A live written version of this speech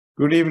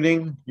Good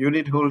evening,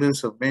 unit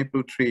holders of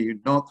Mapletree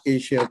North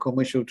Asia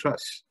Commercial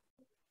Trust,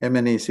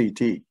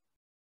 MNACT.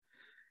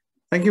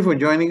 Thank you for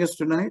joining us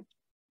tonight.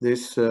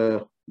 This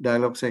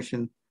dialogue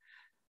session,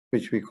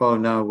 which we call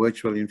now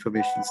virtual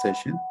information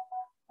session,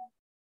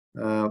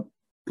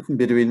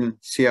 between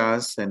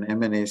SIAS and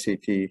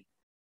MNACT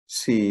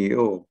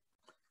CEO,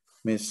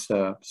 Ms.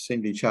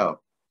 Cindy Chow.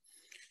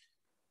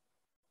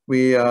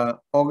 We are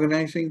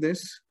organizing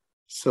this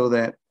so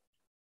that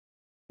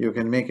you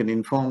can make an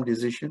informed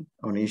decision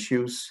on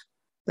issues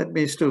that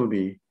may still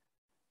be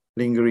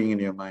lingering in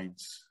your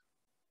minds.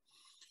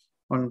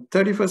 On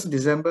 31st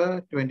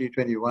December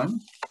 2021,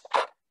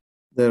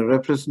 the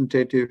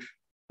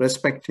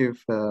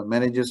respective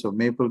managers of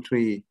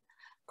Mapletree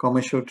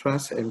Commercial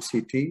Trust,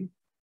 MCT,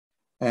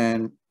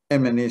 and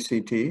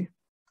MNACT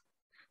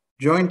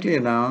jointly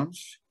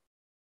announced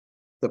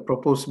the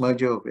proposed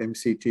merger of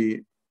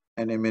MCT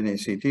and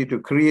MNACT to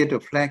create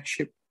a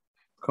flagship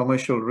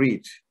commercial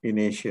REIT in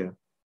Asia,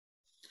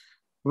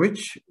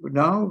 which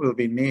now will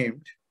be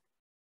named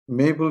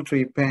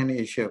Mapletree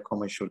Pan-Asia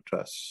Commercial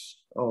Trust,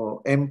 or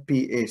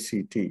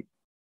MPACT.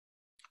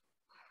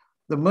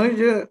 The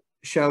merger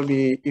shall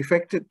be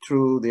effected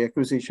through the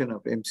acquisition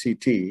of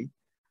MCT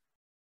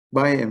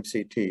by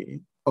MCT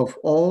of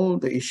all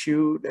the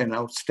issued and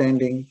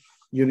outstanding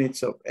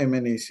units of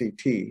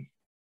MNACT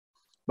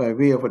by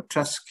way of a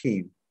trust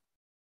scheme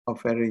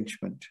of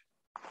arrangement.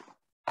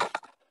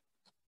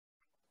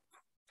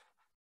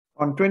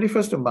 On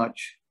 21st of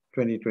March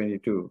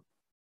 2022,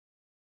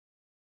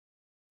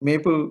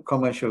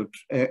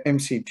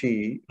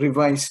 MCT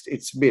revised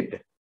its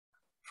bid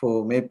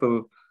for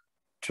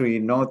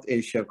Mapletree North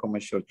Asia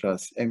Commercial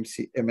Trust,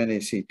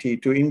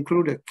 MNACT, to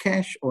include a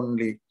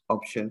cash-only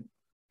option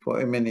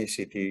for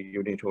MNACT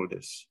unit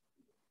holders.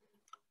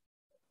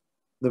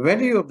 The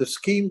value of the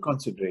scheme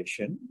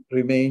consideration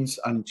remains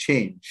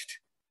unchanged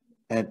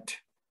at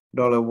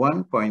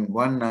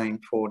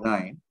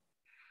 $1.1949,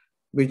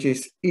 which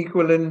is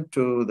equivalent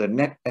to the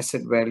net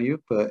asset value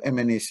per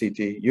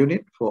MNACT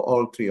unit for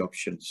all three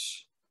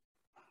options.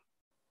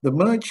 The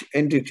merged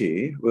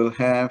entity will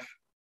have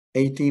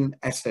 18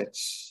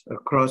 assets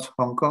across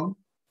Hong Kong,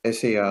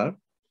 SAR,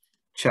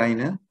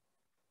 China,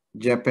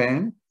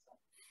 Japan,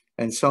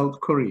 and South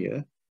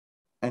Korea,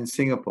 and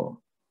Singapore.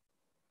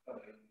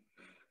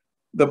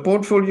 The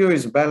portfolio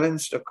is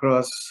balanced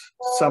across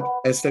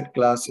sub-asset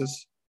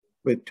classes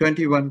with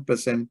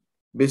 21%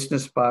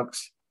 business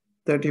parks,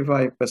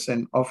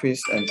 35%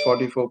 office, and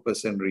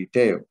 44%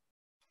 retail.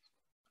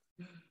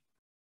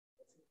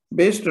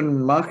 Based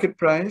on market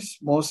price,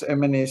 most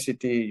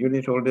MNACT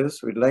unit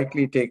holders will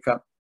likely take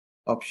up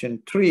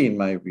option 3, in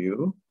my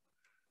view,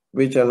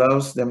 which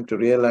allows them to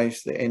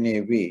realize the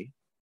NAV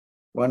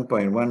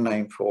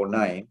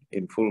 1.1949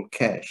 in full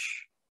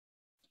cash.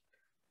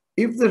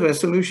 If the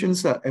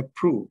resolutions are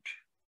approved,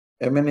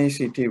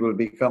 MNACT will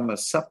become a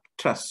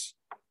sub-trust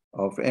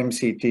of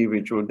MCT,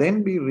 which will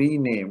then be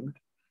renamed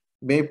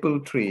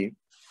Mapletree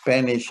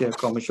Pan-Asia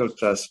Commercial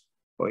Trust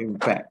for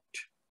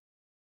MPACT.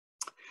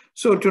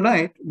 So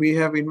tonight, we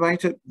have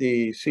invited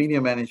the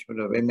senior management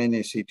of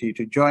MNACT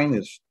to join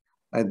us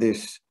at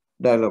this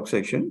dialogue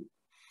session.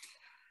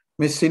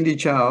 Ms. Cindy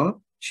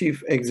Chow,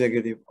 Chief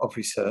Executive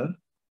Officer,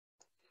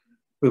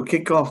 will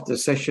kick off the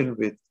session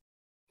with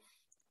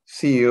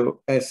CEO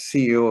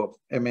of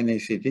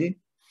MNACT,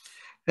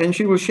 and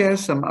she will share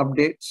some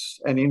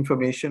updates and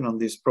information on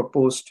this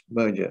proposed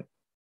merger.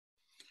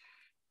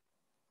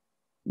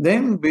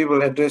 Then we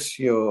will address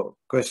your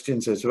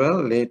questions as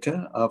well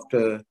later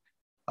after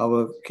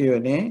our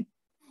Q&A.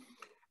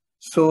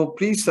 So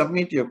please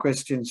submit your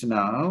questions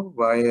now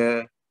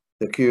via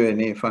the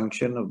Q&A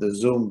function of the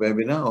Zoom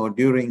webinar or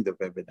during the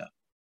webinar.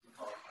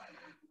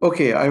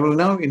 Okay, I will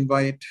now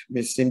invite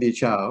Ms. Cindy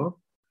Chow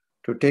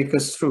to take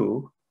us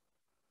through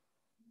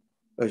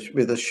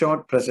with a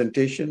short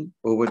presentation.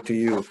 Over to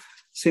you.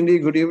 Cindy,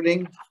 good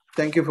evening.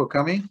 Thank you for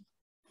coming.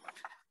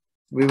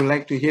 We would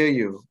like to hear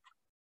you.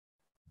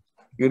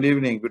 Good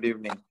evening,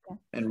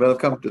 and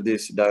welcome to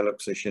this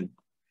dialogue session.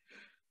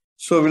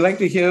 So we'd like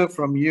to hear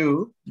from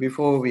you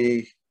before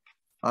we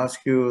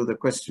ask you the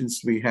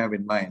questions we have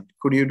in mind.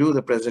 Could you do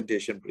the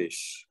presentation,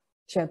 please?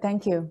 Sure,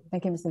 thank you.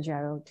 Thank you, Mr.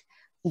 Gerald.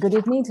 Good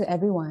evening to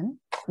everyone,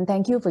 and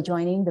thank you for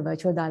joining the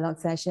virtual dialogue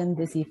session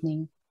this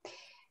evening.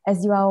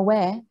 As you are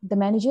aware, the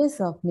managers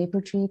of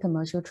Mapletree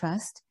Commercial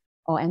Trust,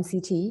 or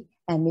MCT,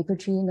 and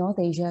Mapletree North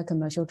Asia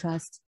Commercial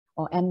Trust,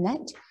 or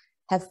MNACT,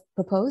 have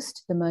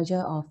proposed the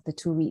merger of the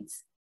two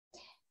REITs.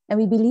 And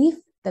we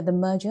believe that the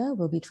merger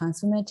will be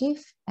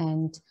transformative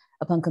and,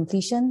 upon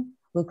completion,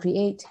 will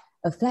create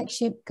a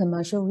flagship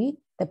commercial REIT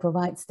that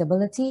provides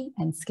stability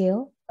and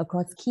scale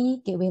across key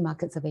gateway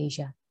markets of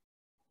Asia.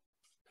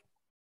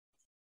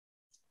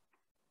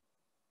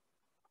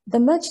 The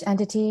merged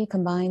entity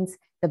combines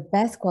the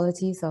best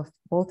qualities of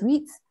both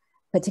REITs,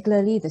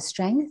 particularly the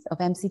strength of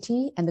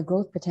MCT and the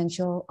growth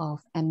potential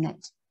of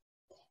MNACT.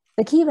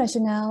 The key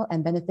rationale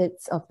and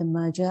benefits of the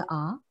merger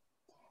are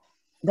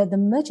that the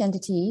merged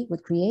entity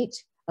would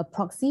create a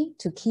proxy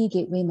to key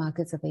gateway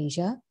markets of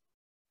Asia,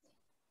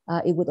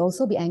 It would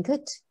also be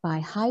anchored by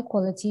high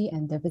quality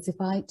and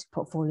diversified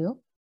portfolio.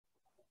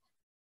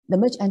 The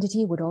merged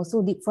entity would also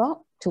leapfrog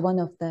to one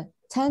of the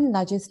 10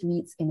 largest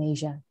REITs in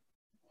Asia.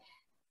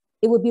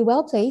 It would be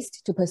well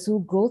placed to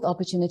pursue growth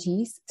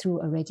opportunities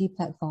through a ready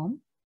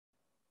platform,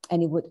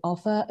 and it would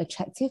offer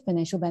attractive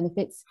financial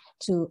benefits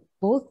to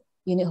both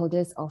unit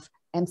holders of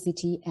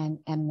MCT and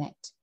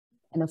MNACT.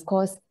 And of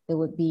course, there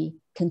would be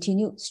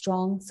continued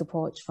strong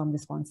support from the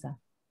sponsor.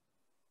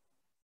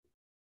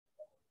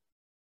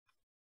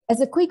 As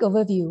a quick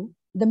overview,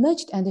 the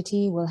merged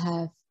entity will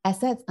have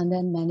assets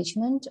under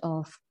management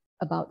of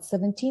about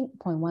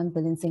 17.1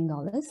 billion Sing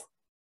dollars,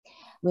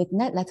 with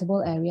net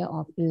lettable area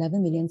of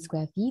 11 million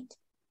square feet,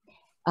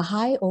 a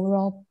high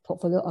overall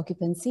portfolio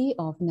occupancy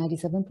of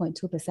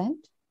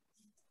 97.2%,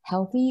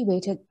 healthy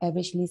weighted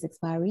average lease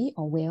expiry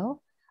or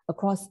WALE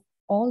across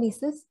all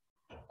leases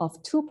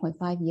of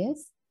 2.5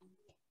 years,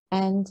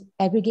 and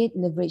aggregate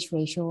leverage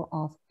ratio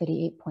of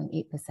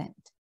 38.8%.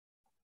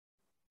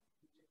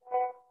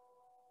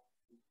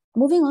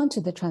 Moving on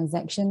to the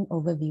transaction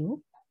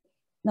overview.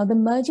 Now, the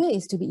merger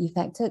is to be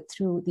effected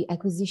through the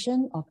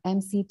acquisition of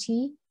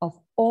MCT of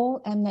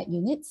all MNACT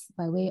units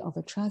by way of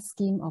a trust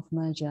scheme of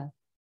merger.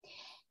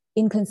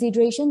 In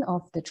consideration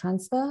of the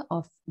transfer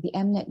of the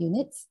MNACT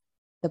units,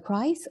 the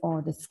price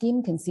or the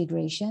scheme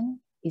consideration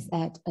is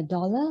at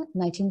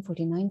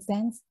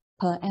 $19.49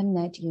 per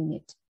MNACT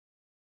unit.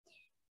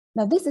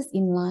 Now, this is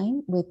in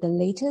line with the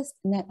latest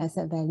net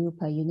asset value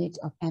per unit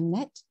of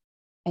MNACT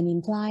and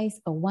implies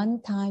a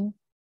one-time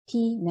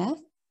PNAV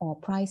or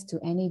price to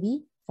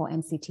NAV for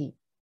MCT.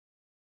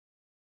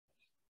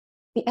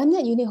 The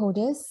MNACT unit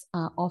holders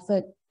are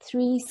offered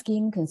 3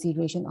 scheme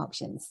consideration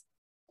options.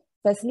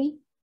 Firstly,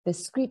 the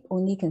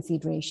scrip-only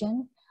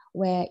consideration,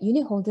 where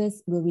unit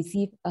holders will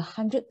receive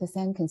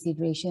 100%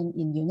 consideration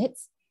in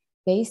units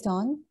based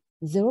on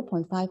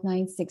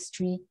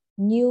 0.5963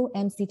 new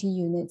MCT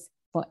units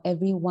for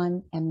every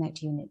 1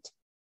 MNACT unit.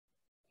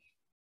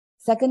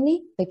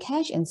 Secondly, the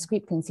cash and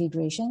scrip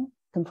consideration,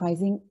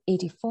 comprising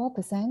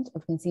 84%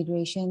 of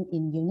consideration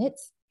in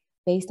units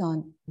based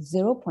on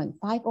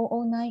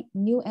 0.5009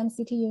 new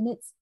MCT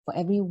units for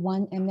every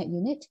 1 MNACT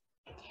unit,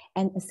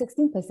 and a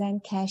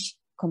 16% cash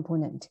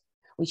component,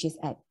 which is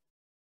at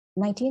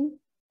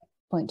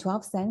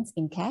 19.12 cents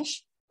in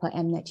cash per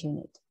MNACT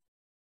unit.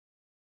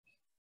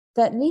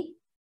 Thirdly,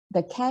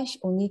 the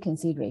cash-only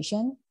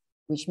consideration,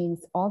 which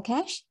means all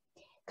cash,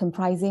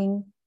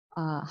 comprising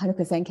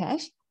 100%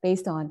 cash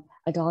based on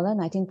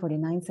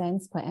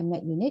 $19.49 per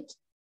MNACT unit.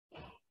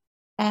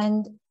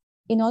 And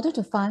in order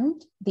to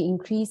fund the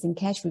increase in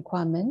cash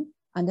requirement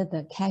under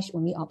the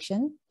cash-only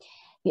option,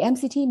 the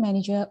MCT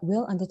manager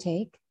will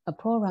undertake a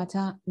pro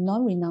rata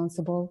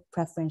non-renounceable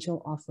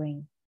preferential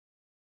offering.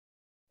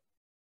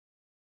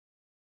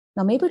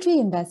 Now, Mapletree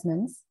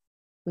Investments,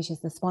 which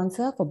is the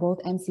sponsor for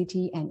both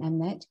MCT and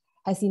MNACT,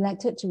 has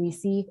elected to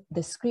receive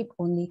the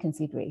scrip-only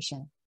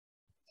consideration.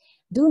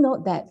 Do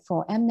note that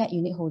for MNACT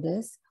unit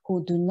holders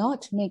who do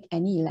not make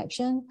any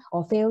election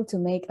or fail to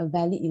make a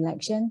valid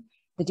election,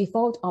 the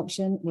default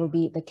option will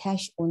be the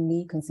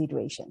cash-only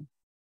consideration.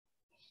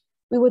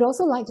 We would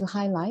also like to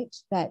highlight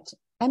that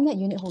MNACT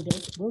unit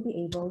holders will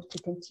be able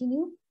to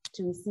continue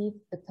to receive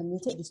the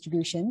permitted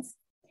distributions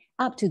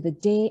up to the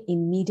day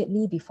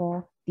immediately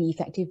before the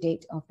effective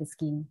date of the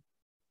scheme.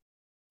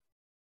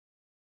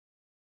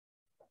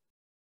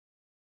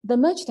 The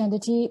merged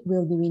entity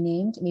will be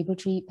renamed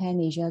Mapletree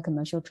Pan-Asia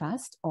Commercial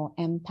Trust, or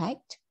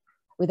MPACT,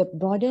 with a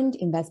broadened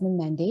investment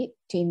mandate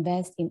to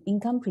invest in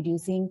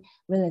income-producing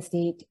real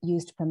estate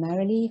used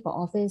primarily for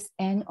office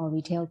and/or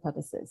retail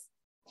purposes,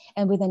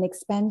 and with an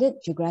expanded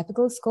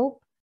geographical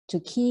scope to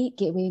key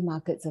gateway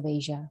markets of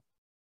Asia.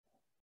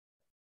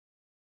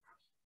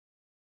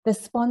 The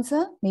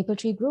sponsor,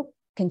 Mapletree Group,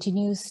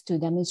 continues to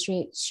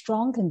demonstrate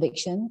strong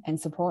conviction and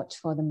support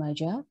for the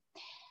merger,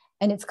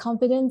 and its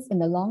confidence in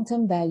the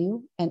long-term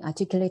value and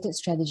articulated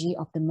strategy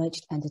of the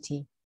merged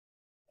entity.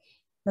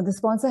 Now, the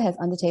sponsor has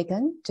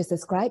undertaken to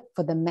subscribe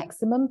for the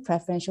maximum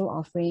preferential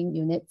offering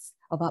units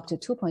of up to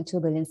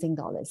 2.2 billion Sing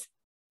dollars,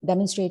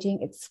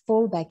 demonstrating its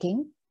full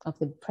backing of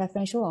the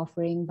preferential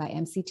offering by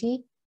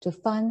MCT to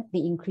fund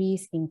the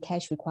increase in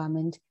cash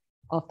requirement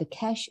of the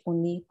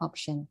cash-only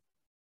option.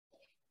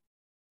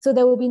 So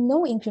there will be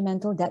no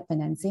incremental debt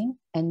financing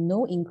and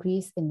no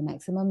increase in the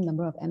maximum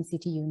number of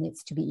MCT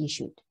units to be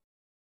issued.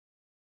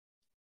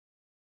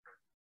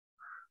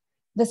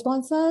 The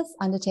sponsor's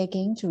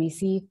undertaking to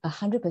receive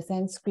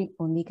 100%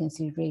 scrip-only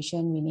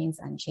consideration remains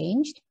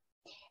unchanged,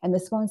 and the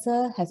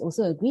sponsor has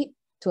also agreed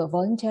to a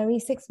voluntary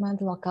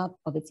 6-month lockup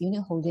of its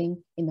unit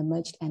holding in the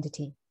merged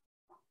entity.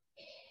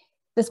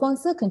 The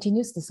sponsor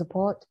continues to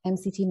support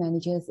MCT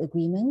Manager's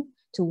agreement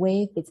to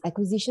waive its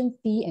acquisition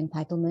fee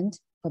entitlement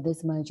for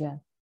this merger.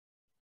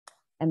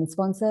 And the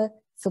sponsor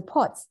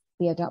supports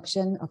the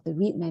adoption of the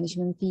REIT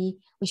management fee,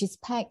 which is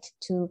pegged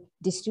to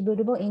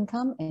distributable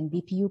income and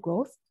DPU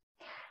growth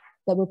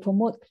that will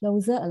promote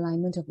closer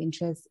alignment of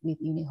interests with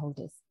unit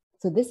holders.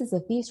 So this is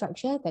a fee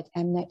structure that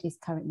MNACT is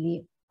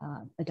currently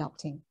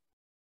adopting.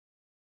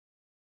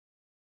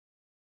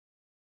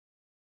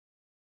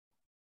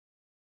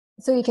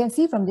 So you can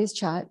see from this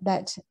chart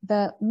that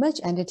the merged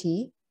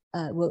entity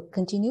will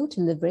continue to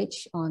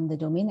leverage on the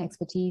domain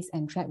expertise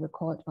and track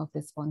record of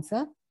the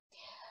sponsor,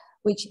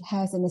 which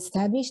has an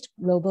established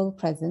global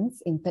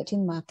presence in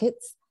 13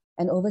 markets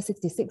and over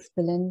 66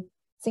 billion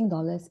Sing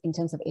dollars in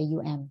terms of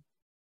AUM.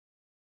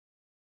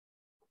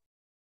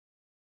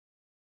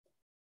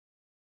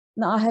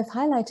 Now, I have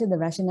highlighted the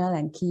rationale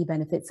and key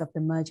benefits of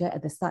the merger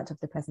at the start of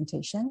the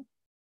presentation,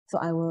 so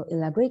I will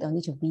elaborate on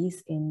each of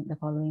these in the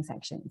following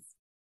sections.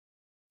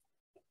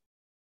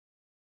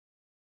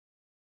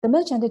 The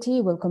merged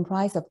entity will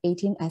comprise of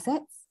 18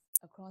 assets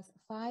across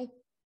 5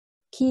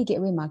 key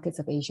gateway markets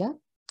of Asia,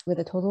 with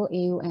a total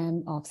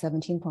AUM of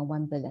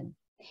 17.1 billion.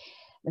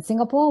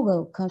 Singapore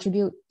will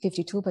contribute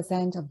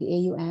 52% of the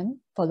AUM,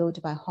 followed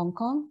by Hong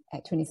Kong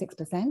at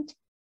 26%,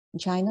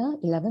 China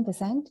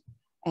 11%,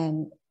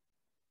 and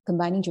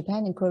combining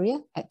Japan and Korea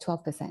at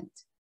 12%.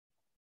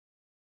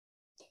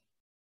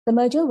 The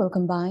merger will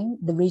combine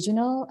the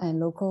regional and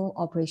local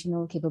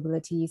operational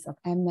capabilities of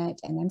MNACT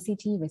and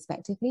MCT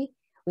respectively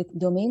with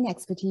domain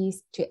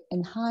expertise to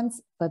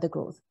enhance further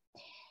growth.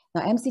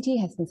 Now,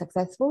 MCT has been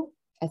successful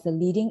as a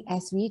leading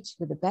S-REIT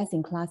with the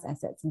best-in-class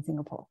assets in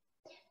Singapore,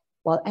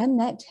 while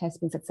MNACT has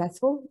been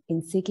successful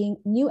in seeking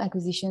new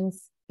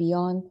acquisitions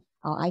beyond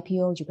our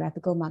IPO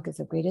geographical markets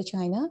of Greater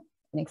China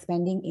and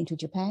expanding into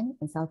Japan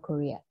and South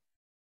Korea.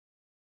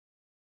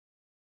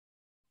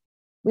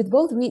 With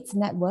both REITs'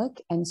 network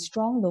and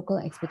strong local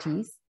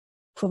expertise,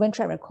 proven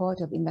track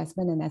record of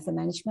investment and asset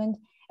management,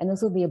 and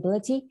also the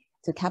ability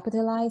to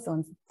capitalize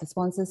on the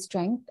sponsor's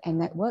strength and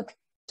network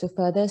to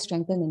further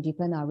strengthen and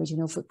deepen our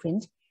regional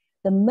footprint,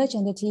 the merged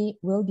entity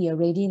will be a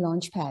ready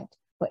launchpad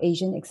for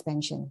Asian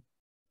expansion,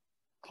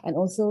 and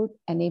also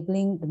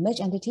enabling the merged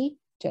entity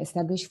to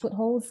establish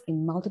footholds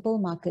in multiple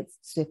markets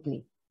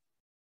swiftly.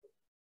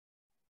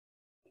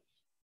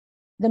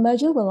 The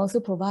merger will also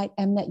provide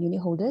MNACT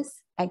unit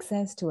holders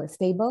access to a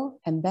stable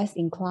and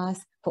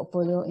best-in-class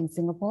portfolio in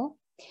Singapore,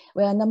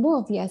 where a number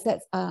of the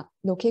assets are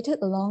located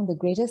along the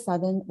Greater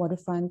Southern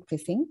Waterfront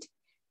Precinct,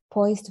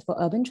 poised for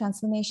urban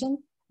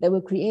transformation that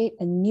will create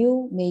a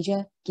new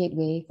major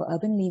gateway for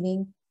urban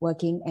living,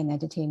 working, and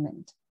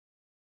entertainment.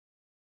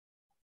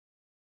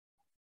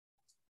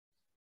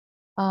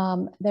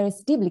 There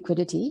is deep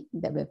liquidity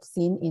that we've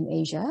seen in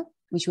Asia,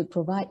 which would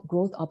provide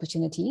growth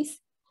opportunities.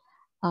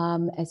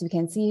 As you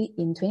can see,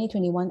 in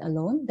 2021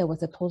 alone, there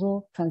was a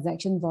total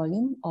transaction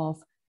volume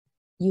of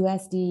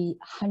USD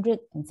 $106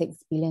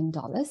 billion.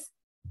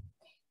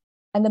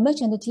 And the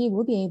merged entity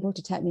will be able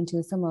to tap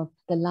into some of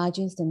the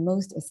largest and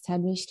most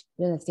established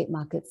real estate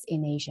markets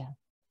in Asia.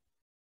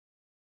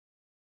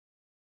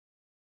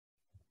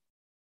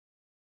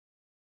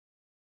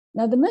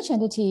 Now, the merged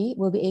entity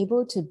will be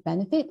able to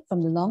benefit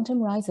from the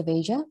long-term rise of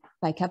Asia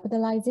by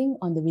capitalizing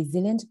on the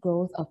resilient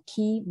growth of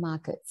key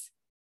markets.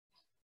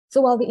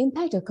 So while the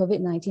impact of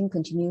COVID-19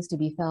 continues to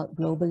be felt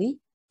globally,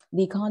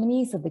 the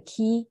economies of the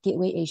key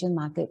gateway Asian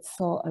markets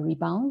saw a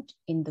rebound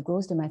in the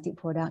gross domestic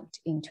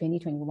product in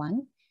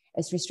 2021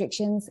 as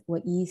restrictions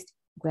were eased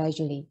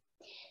gradually.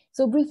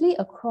 So briefly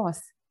across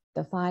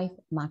the 5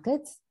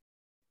 markets,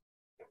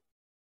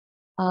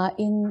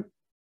 in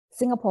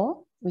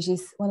Singapore, which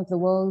is one of the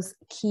world's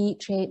key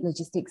trade,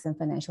 logistics, and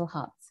financial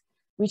hubs,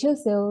 retail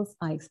sales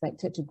are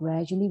expected to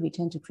gradually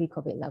return to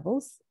pre-COVID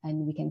levels.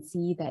 And we can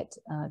see that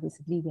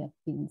recently we have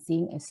been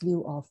seeing a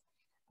slew of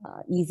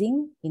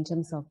easing in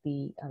terms of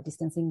the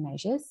distancing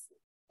measures.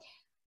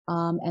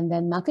 And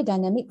then market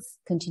dynamics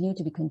continue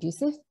to be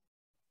conducive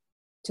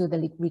to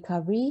the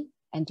recovery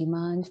and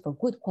demand for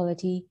good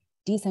quality,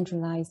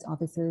 decentralized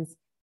offices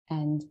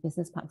and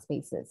business park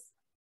spaces.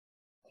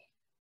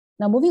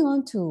 Now, moving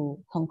on to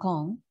Hong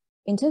Kong,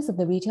 in terms of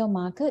the retail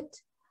market,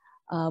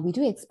 we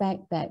do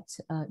expect that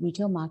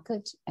retail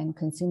market and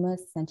consumer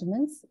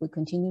sentiments will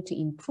continue to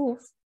improve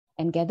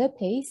and gather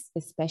pace,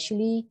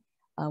 especially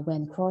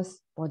when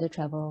cross-border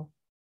travel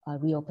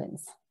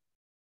reopens.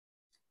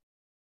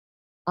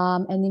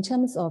 And in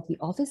terms of the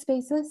office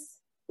spaces,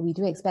 we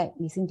do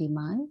expect leasing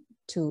demand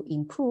to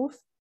improve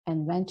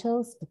and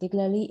rentals,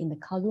 particularly in the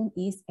Kowloon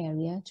East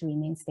area, to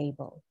remain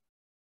stable.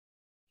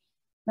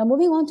 Now,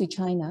 moving on to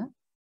China,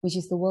 which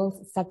is the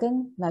world's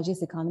 2nd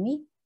largest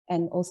economy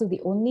and also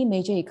the only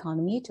major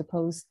economy to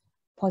post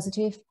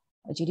positive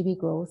GDP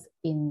growth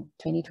in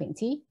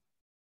 2020.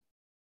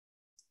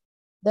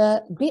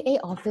 The Grade A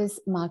office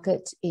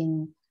market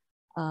in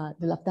the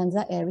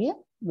Lufthansa area,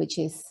 which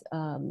is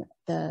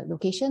the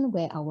location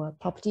where our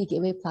property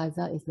Gateway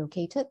Plaza is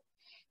located.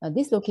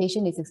 This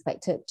location is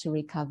expected to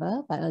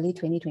recover by early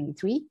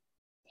 2023,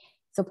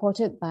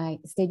 supported by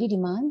steady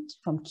demand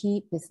from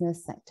key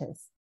business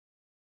sectors.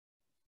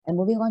 And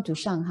moving on to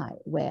Shanghai,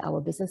 where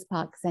our business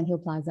park Sandhill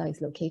Plaza is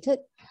located,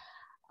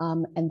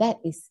 and that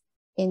is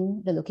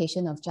in the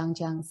location of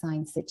Zhangjiang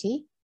Science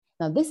City.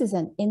 Now, this is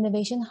an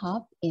innovation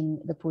hub in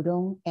the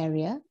Pudong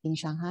area in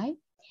Shanghai,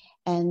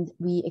 and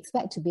we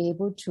expect to be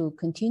able to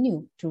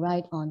continue to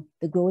ride on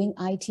the growing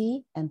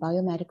IT and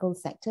biomedical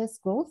sectors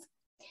growth,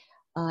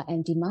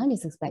 and demand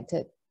is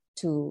expected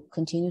to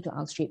continue to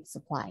outstrip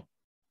supply.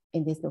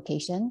 in this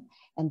location,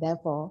 and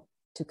therefore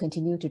to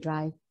continue to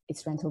drive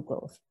its rental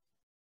growth.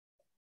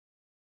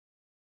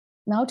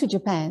 Now to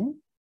Japan.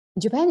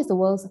 Japan is the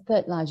world's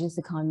third largest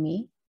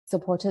economy,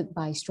 supported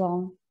by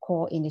strong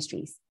core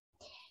industries.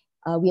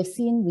 We have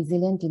seen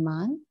resilient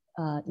demand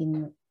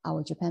in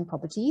our Japan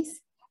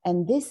properties,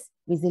 and this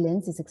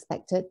resilience is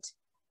expected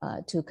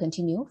to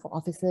continue for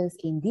offices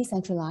in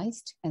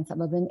decentralized and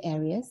suburban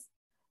areas,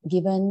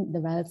 given the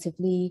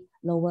relatively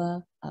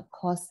lower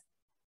cost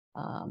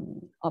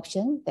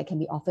option that can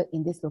be offered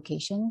in these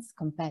locations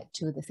compared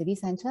to the city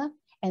center,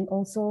 and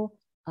also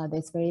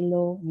there's very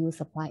low new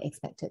supply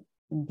expected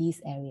in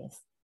these areas.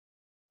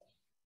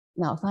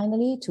 Now,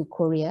 finally, to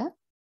Korea,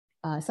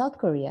 South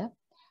Korea,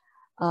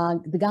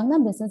 the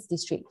Gangnam Business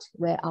District,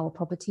 where our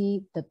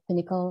property, the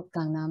Pinnacle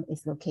Gangnam,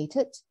 is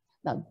located.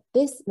 Now,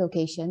 this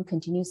location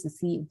continues to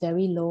see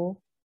very low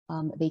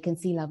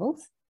vacancy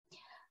levels.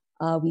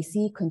 We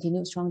see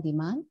continued strong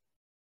demand,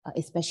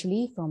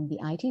 especially from the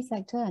IT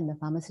sector and the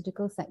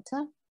pharmaceutical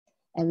sector.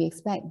 And we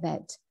expect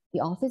that the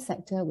office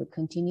sector would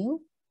continue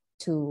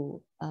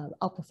to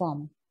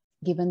outperform,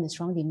 given the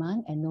strong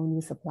demand and no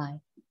new supply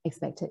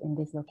expected in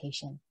this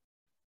location.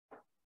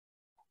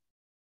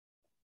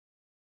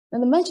 Now,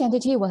 the merged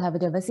entity will have a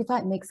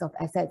diversified mix of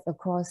assets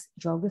across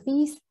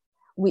geographies,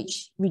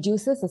 which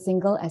reduces the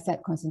single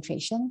asset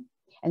concentration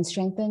and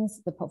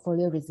strengthens the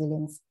portfolio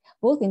resilience,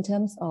 both in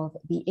terms of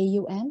the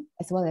AUM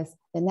as well as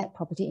the net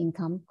property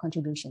income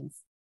contributions.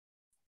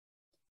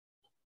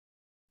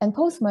 And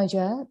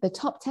post-merger, the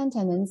top 10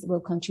 tenants will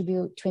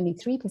contribute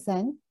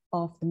 23%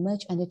 of the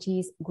merged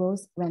entity's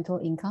gross rental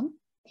income.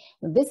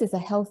 Now, this is a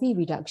healthy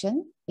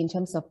reduction in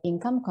terms of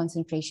income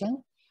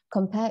concentration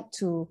compared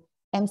to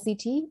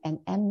MCT and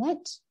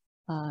MNACT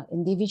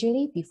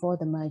individually before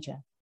the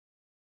merger.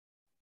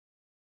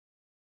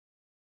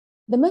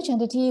 The merged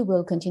entity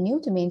will continue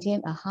to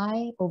maintain a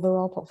high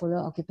overall portfolio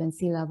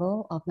occupancy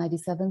level of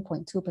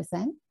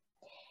 97.2%,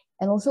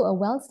 and also a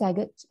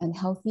well-staggered and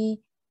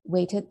healthy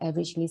weighted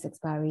average lease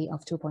expiry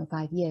of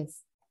 2.5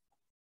 years.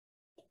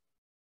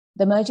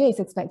 The merger is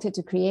expected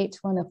to create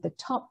one of the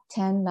top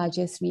 10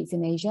 largest REITs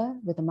in Asia,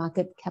 with a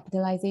market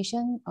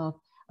capitalization of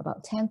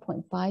about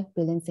 10.5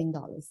 billion Sing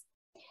dollars.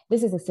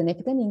 This is a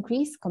significant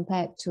increase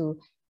compared to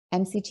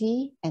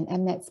MCT and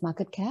MNACT's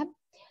market cap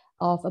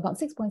of about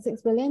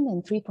 6.6 billion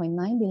and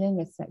 3.9 billion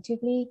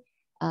respectively,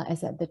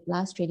 as at the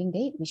last trading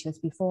date, which was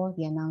before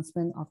the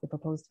announcement of the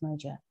proposed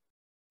merger.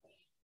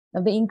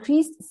 Now, the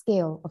increased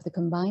scale of the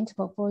combined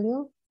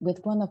portfolio with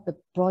one of the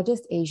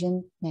broadest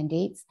Asian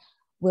mandates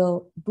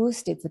will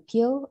boost its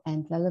appeal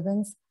and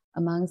relevance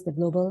amongst the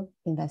global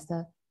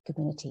investor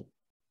community.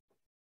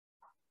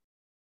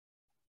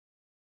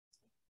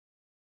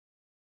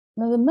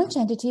 Now, the merged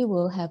entity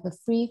will have a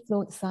free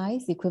float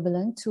size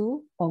equivalent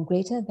to or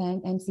greater than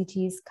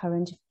MCT's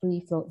current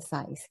free float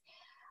size,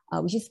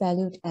 which is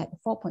valued at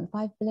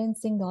 4.5 billion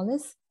Sing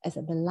dollars as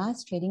at the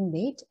last trading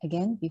date,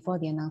 again, before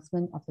the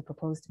announcement of the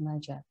proposed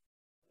merger.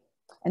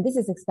 And this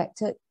is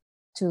expected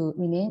to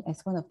remain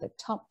as one of the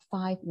top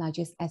 5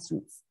 largest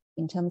S-REITs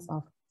in terms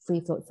of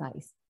free float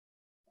size.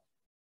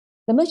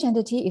 The merged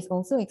entity is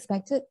also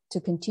expected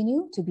to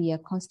continue to be a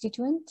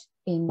constituent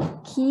in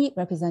key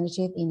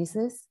representative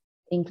indices,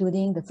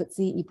 including the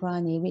FTSE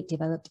EPRA Nareit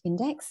Developed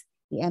Index,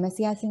 the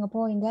MSCI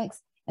Singapore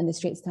Index, and the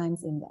Straits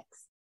Times Index.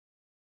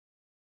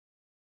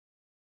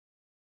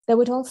 There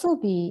would also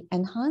be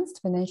enhanced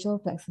financial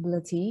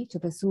flexibility to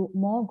pursue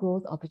more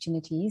growth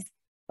opportunities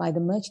by the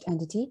merged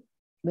entity,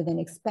 with an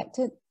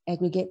expected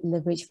aggregate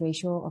leverage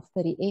ratio of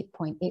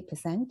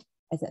 38.8%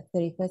 as at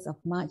 31st of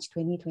March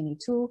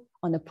 2022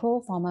 on a pro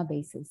forma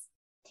basis,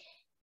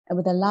 and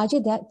with a larger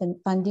debt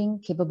funding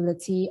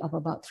capability of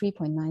about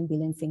 3.9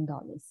 billion Sing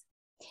dollars.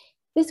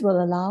 This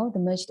will allow the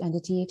merged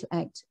entity to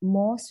act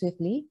more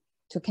swiftly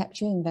to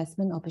capture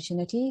investment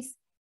opportunities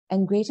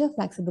and greater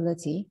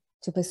flexibility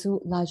to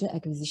pursue larger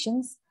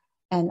acquisitions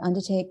and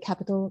undertake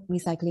capital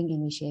recycling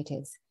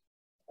initiatives,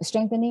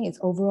 strengthening its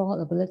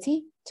overall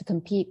ability to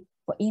compete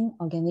for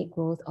inorganic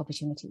growth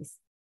opportunities.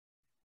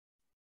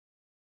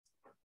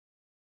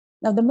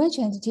 Now, the merged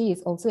entity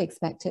is also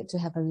expected to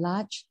have a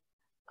large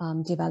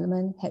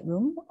development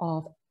headroom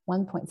of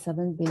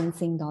 1.7 billion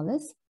Sing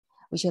dollars,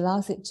 which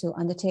allows it to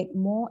undertake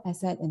more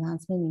asset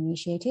enhancement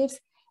initiatives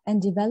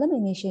and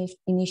development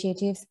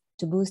initiatives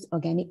to boost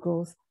organic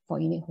growth for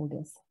unit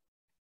holders.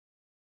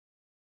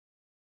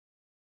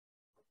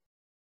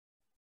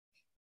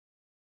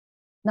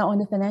 Now, on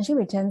the financial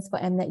returns for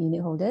MNACT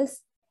unit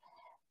holders,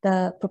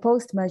 the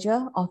proposed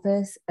merger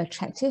offers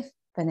attractive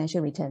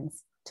financial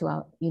returns to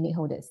our unit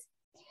holders.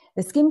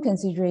 The scheme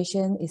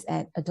consideration is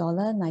at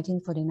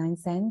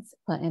 $1.1949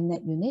 per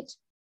MNACT unit,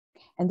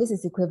 and this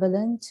is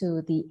equivalent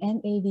to the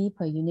NAV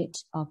per unit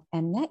of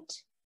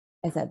MNACT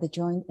as at the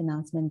joint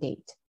announcement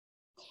date.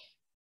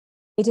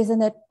 It is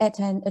at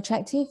an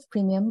attractive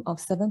premium of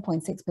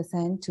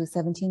 7.6% to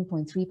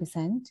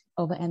 17.3%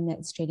 over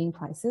MNACT's trading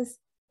prices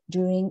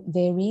during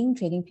varying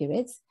trading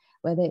periods,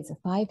 whether it's a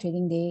 5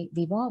 trading day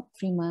VWAP,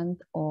 3-month,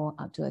 or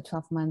up to a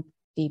 12-month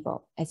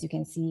VWAP, as you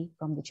can see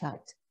from the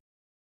chart.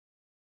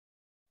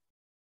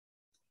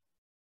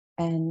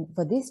 And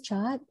for this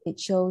chart, it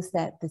shows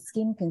that the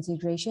scheme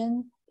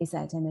consideration is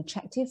at an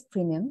attractive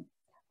premium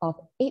of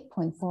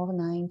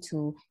 8.49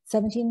 to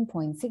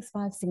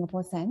 17.65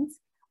 Singapore cents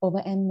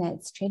over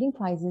MNACT's trading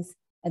prices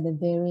at the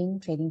varying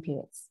trading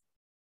periods.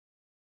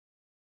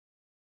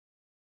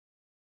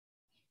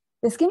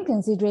 The scheme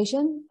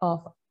consideration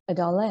of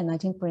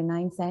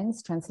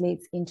 $1.1949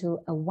 translates into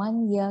a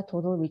 1-year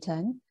total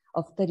return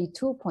of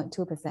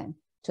 32.2%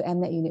 to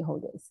MNACT unit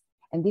holders.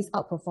 And this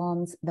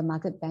outperforms the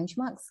market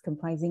benchmarks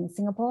comprising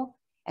Singapore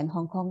and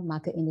Hong Kong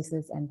market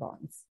indices and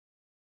bonds.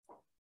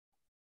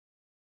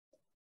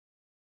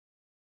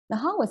 Now,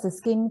 how was the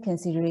scheme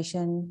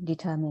consideration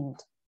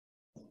determined?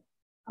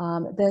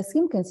 The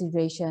scheme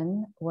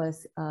consideration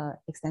was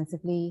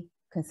extensively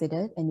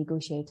considered and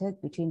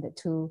negotiated between the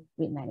two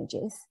REIT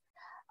managers.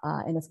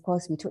 And of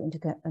course, we took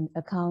into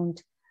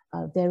account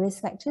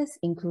various factors,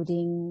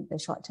 including the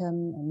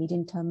short-term and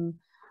medium-term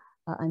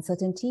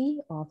uncertainty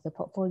of the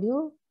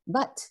portfolio,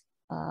 but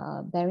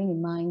bearing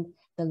in mind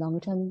the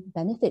longer-term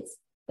benefits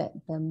that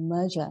the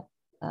merger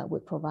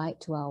would provide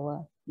to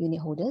our unit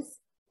holders.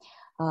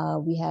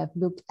 We have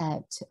looked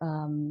at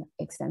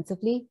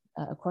extensively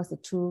across the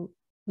two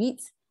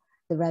REITs,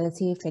 the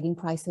relative trading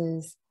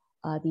prices,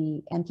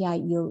 the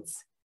MPI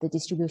yields, the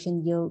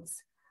distribution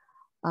yields,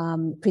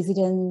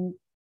 precedent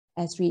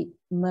S-REIT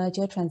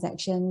merger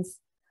transactions,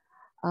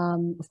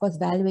 of course,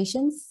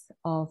 valuations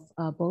of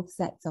both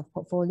sets of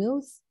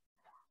portfolios,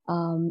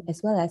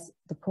 as well as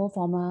the pro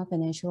forma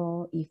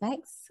financial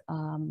effects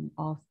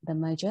of the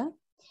merger.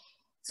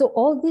 So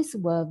all these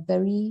were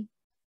very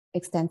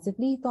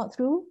extensively thought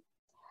through,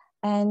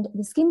 and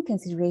the scheme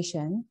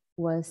consideration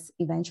was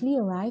eventually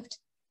arrived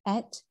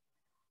at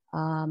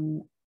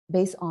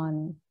based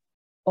on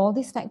all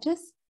these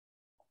factors,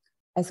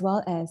 as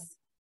well as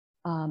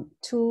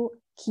two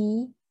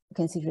key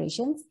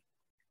considerations.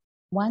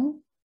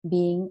 One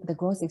being the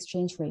gross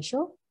exchange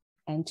ratio,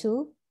 and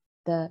two,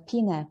 the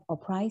PNAV or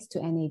price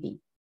to NAV.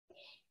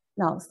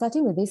 Now,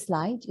 starting with this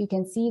slide, you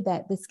can see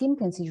that the scheme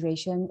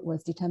consideration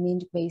was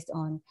determined based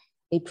on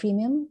a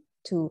premium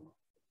to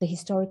the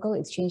historical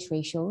exchange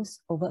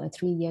ratios over a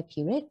 3-year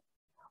period,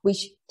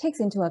 which takes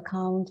into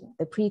account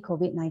the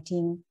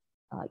pre-COVID-19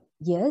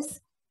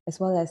 years, as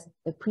well as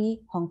the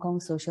pre-Hong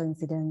Kong social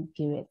incident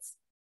periods.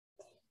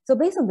 So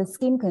based on the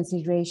scheme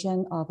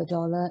consideration of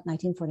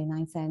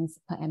 $1.1949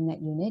 per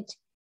MNACT unit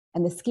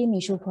and the scheme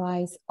issue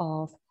price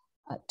of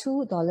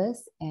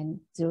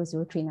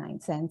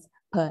 $2.0039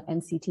 per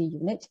MCT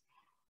unit,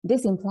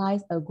 this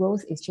implies a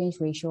gross exchange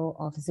ratio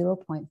of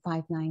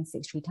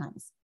 0.5963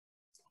 times.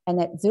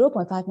 And at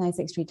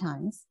 0.5963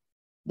 times,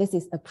 this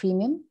is a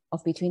premium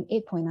of between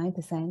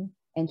 8.9%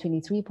 and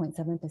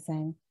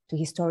 23.7% to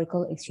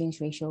historical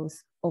exchange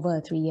ratios over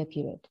a 3-year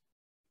period.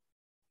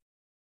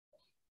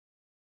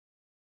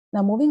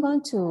 Now, moving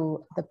on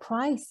to the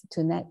price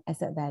to net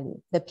asset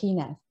value, the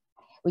PNAV,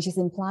 which is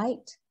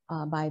implied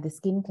by the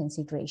scheme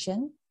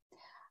consideration.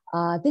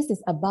 This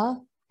is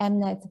above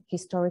MNACT's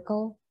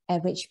historical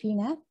average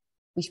PNAV,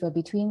 which were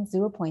between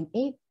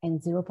 0.8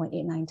 and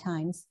 0.89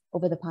 times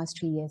over the past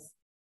 3 years.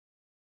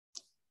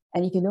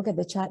 And if you look at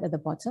the chart at the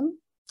bottom,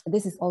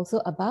 this is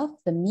also above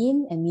the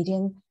mean and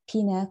median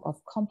PNAV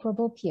of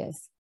comparable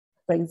peers.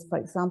 For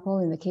example,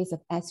 in the case of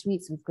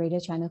S-REITs with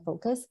greater China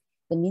focus,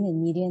 the mean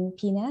and median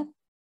PNAV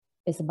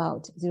is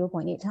about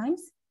 0.8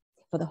 times.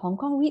 For the Hong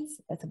Kong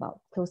REITs, that's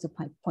about close to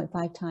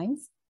 0.5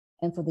 times.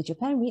 And for the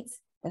Japan REITs,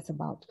 that's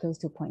about close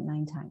to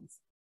 0.9 times.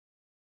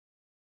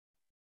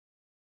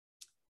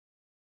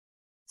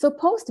 So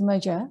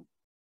post-merger,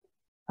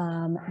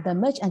 the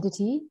merged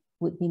entity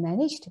would be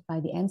managed by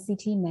the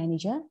MCT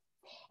manager,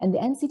 and the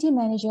MCT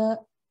manager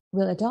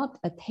will adopt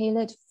a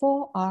tailored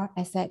 4R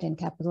asset and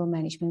capital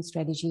management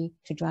strategy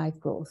to drive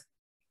growth.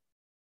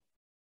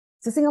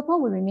 So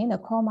Singapore will remain a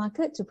core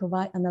market to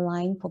provide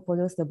underlying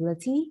portfolio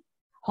stability.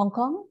 Hong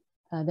Kong,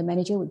 the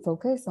manager would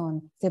focus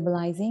on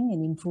stabilizing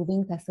and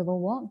improving festival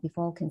walk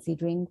before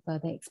considering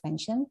further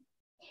expansion.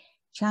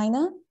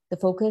 China, the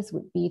focus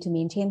would be to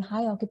maintain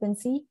high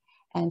occupancy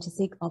and to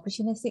seek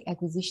opportunistic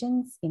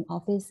acquisitions in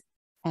office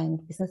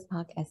and business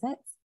park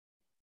assets.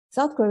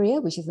 South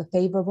Korea, which is a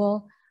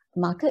favorable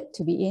market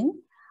to be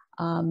in,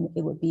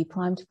 it would be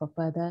primed for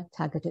further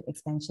targeted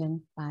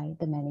expansion by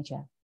the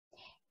manager.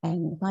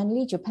 And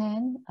finally,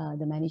 Japan,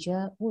 the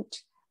manager would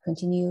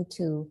continue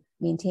to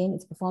maintain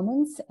its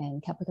performance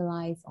and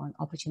capitalize on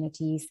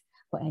opportunities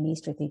for any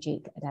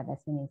strategic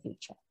divestment in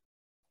future.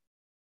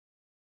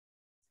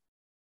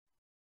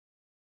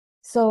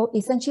 So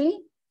essentially,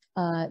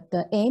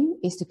 the aim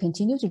is to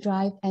continue to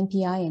drive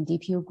NPI and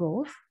DPU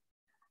growth,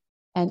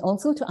 and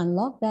also to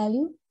unlock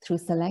value through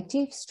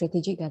selective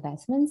strategic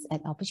divestments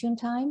at opportune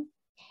time,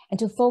 and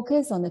to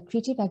focus on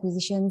accretive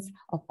acquisitions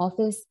of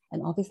office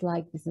and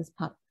office-like business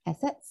park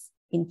assets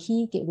in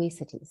key gateway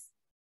cities.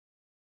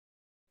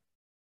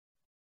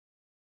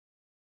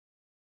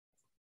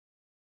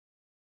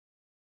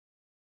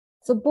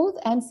 So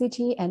both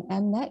MCT and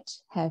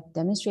MNACT have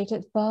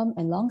demonstrated firm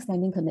and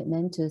long-standing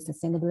commitment to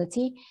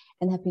sustainability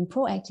and have been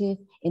proactive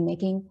in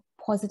making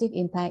positive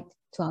impact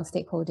to our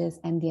stakeholders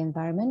and the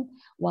environment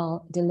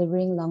while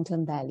delivering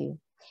long-term value.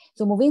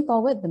 So moving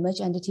forward, the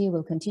merged entity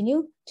will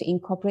continue to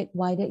incorporate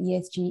wider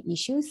ESG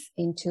issues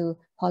into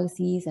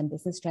policies and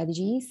business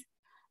strategies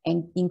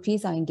and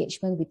increase our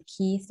engagement with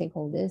key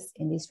stakeholders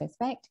in this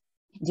respect,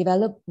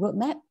 develop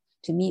roadmap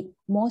to meet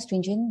more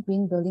stringent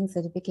green building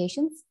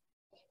certifications,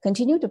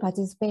 continue to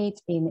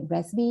participate in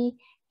GRESB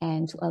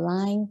and to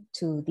align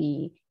to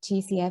the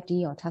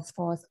TCFD or Task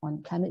Force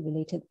on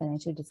Climate-Related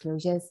Financial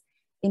Disclosures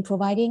in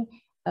providing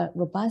a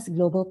robust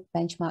global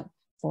benchmark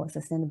for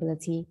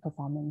sustainability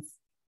performance.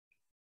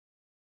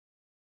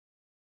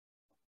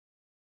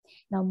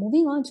 Now,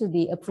 moving on to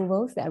the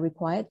approvals that are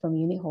required from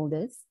unit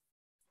holders.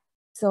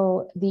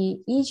 So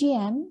the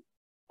EGM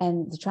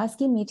and the trust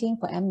scheme meeting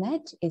for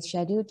MNACT is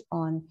scheduled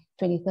on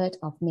 23rd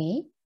of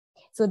May.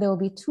 So there will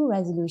be two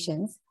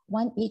resolutions,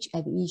 one each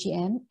at the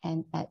EGM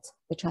and at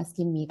the trust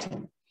scheme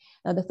meeting.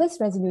 Now, the first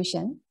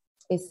resolution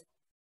is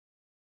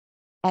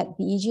at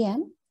the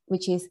EGM,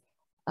 which is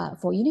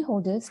for unit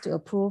holders to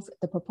approve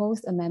the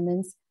proposed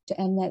amendments to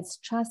MNACT's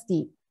trust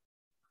deed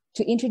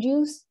to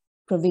introduce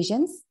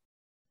provisions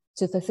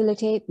to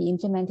facilitate the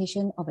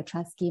implementation of a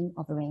trust scheme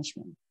of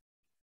arrangement.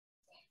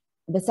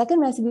 The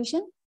second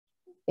resolution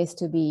is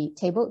to be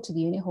tabled to the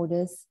unit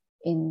holders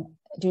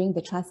during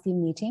the trust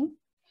scheme meeting,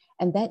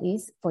 and that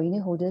is for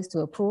unit holders to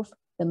approve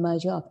the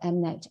merger of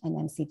MNACT and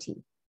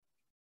MCT.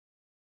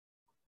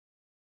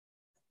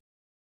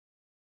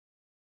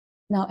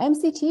 Now,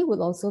 MCT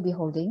will also be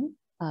holding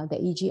the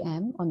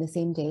EGM on the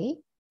same day,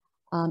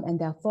 and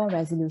there are 4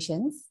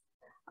 resolutions.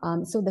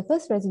 So the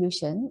first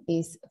resolution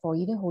is for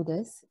unit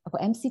holders, for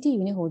MCT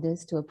unit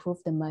holders to approve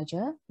the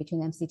merger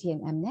between MCT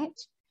and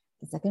MNACT.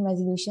 The second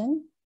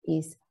resolution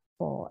is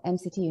for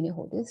MCT unit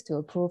holders to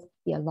approve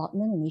the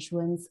allotment and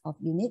issuance of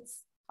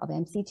units of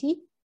MCT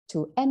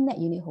to MNACT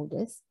unit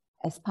holders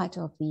as part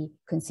of the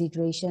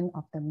consideration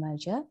of the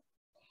merger.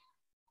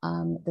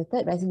 The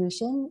third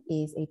resolution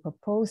is a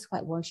proposed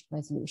whitewash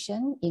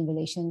resolution in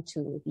relation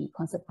to the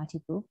concert party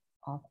group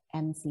of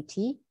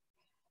MCT.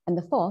 And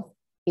the fourth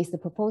is the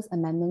proposed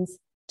amendments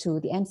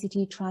to the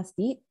MCT trust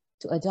deed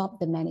to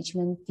adopt the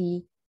management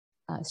fee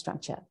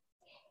structure.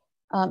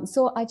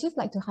 So I'd just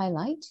like to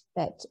highlight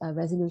that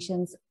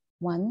resolutions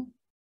 1,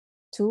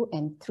 2,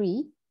 and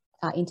 3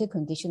 are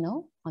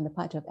interconditional on the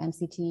part of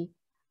MCT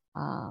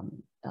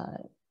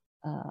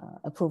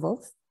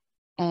approvals,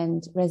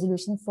 and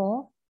resolution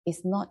 4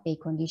 is not a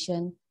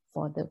condition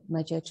for the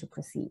merger to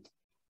proceed.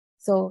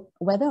 So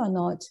whether or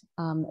not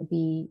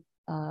the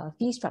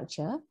fee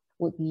structure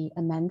would be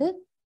amended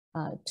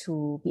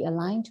to be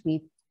aligned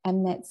with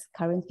MNACT's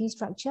current fee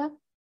structure,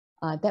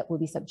 that will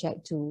be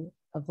subject to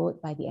a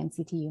vote by the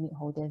MCT unit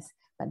holders,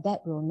 but that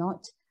will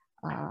not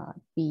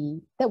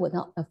would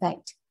not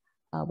affect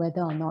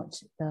whether or not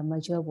the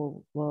merger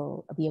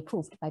will be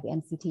approved by the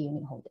MCT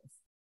unit holders.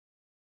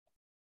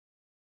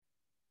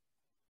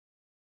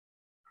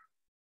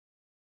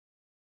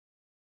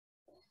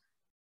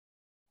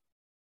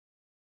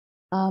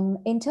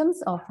 In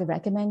terms of the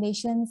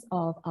recommendations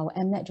of our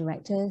MNACT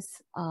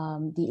directors,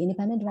 the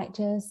independent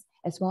directors,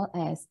 as well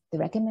as the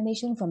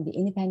recommendation from the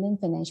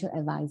independent financial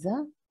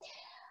advisor,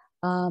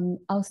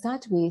 I'll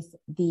start with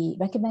the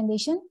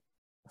recommendation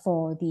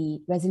for the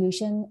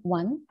resolution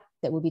 1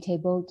 that will be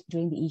tabled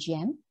during the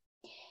EGM.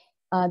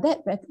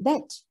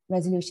 That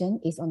resolution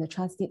is on the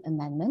trust deed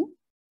amendment,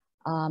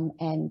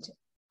 and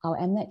our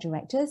MNACT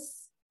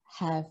directors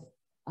have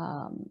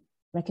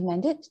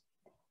recommended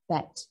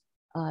that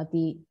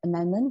the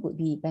amendment would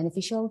be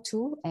beneficial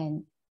to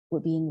and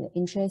would be in the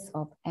interest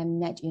of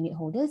MNACT unit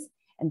holders,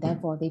 and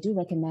therefore they do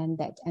recommend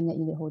that MNACT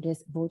unit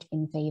holders vote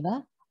in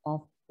favor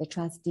of the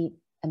trust deed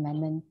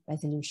amendment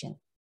resolution.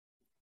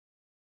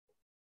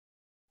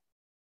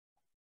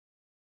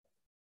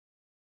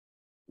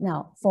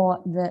 Now,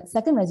 for the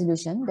second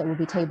resolution that will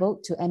be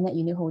tabled to MNACT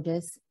unit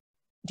holders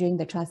during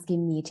the trust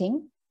scheme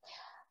meeting,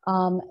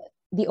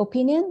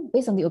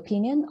 based on the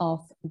opinion of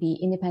the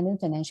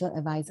independent financial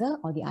advisor,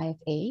 or the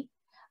IFA,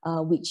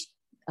 which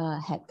they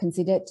had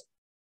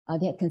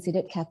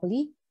considered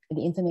carefully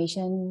the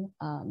information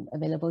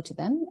available to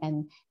them,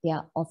 and they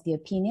are of the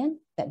opinion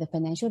that the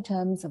financial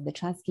terms of the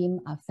trust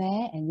scheme are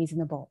fair and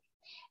reasonable.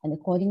 And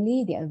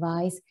accordingly, they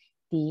advise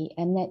the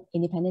MNACT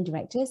independent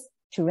directors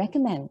to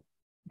recommend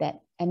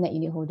that MNACT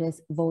unit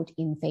holders vote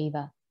in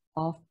favor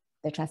of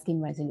the trust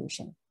scheme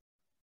resolution.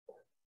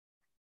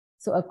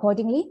 So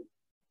accordingly,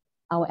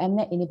 our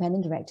MNACT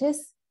independent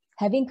directors,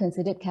 having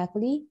considered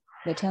carefully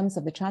the terms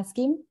of the trust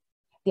scheme,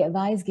 the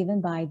advice given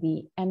by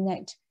the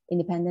MNACT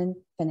independent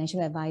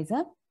financial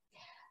advisor,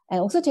 and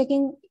also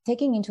taking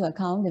into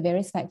account the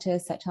various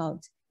factors set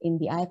out in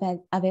the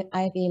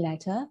IFA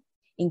letter,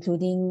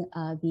 including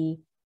the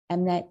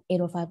MNACT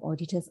 805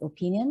 auditor's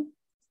opinion,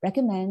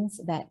 recommends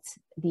that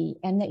the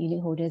MNACT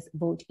unit holders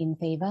vote in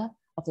favor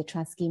of the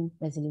trust scheme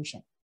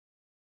resolution.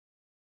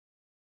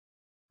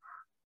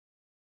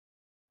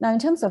 Now, in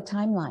terms of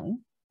timeline,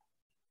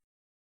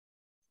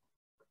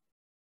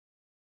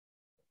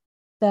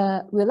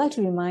 we'd like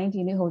to remind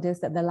unit holders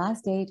that the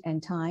last date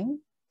and time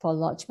for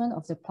lodgement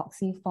of the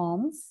proxy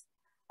forms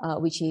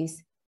which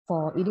is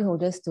for unit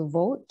holders to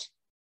vote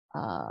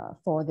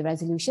for the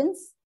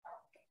resolutions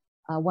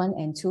 1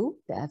 and 2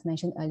 that I've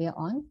mentioned earlier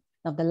on.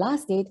 Now, the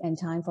last date and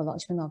time for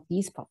lodgement of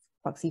these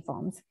proxy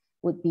forms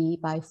would be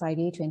by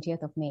Friday,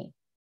 20th of May.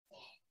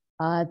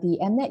 The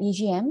MNACT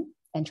EGM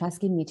and Trust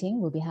Scheme meeting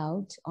will be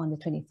held on the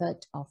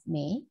 23rd of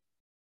May.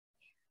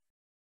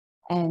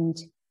 And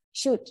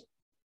should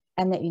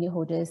MNACT unit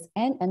holders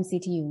and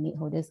MCT unit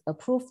holders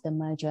approve the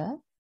merger,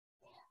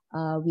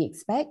 we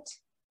expect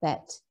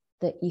that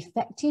the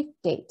effective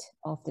date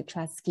of the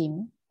trust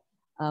scheme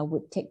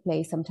would take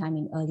place sometime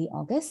in early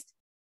August.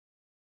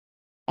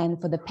 And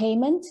for the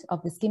payment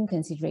of the scheme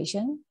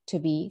consideration to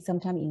be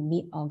sometime in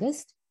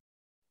mid-August.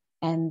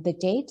 And the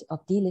date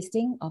of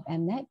delisting of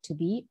MNACT to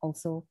be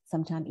also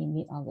sometime in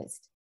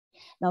mid-August.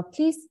 Now,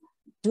 please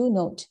do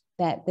note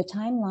that the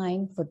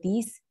timeline for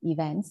these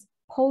events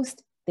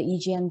post the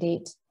EGM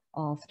date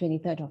of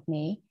 23rd of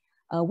May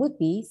would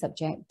be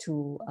subject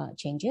to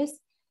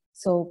changes.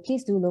 So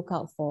please do look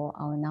out for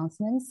our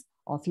announcements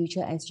or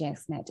future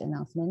SGXNet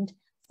announcement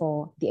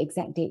for the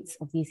exact dates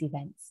of these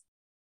events.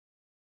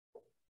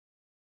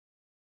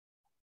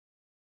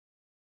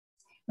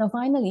 Now,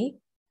 finally,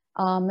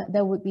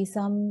 there would be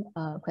some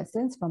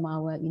questions from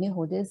our unit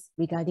holders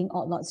regarding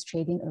odd lots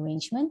trading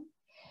arrangement.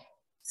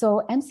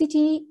 So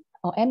MCT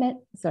or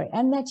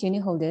MNACT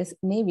unit holders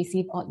may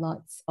receive odd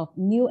lots of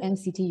new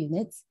MCT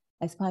units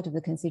as part of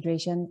the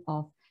consideration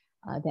of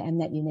the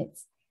MNACT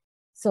units.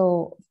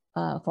 So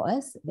for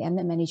us, the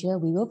MNACT manager,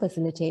 we will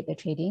facilitate the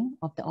trading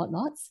of the odd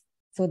lots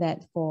so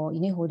that for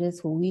unit holders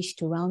who wish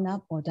to round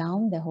up or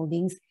down their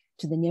holdings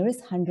to the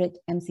nearest 100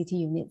 MCT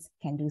units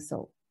can do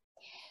so.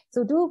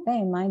 So do bear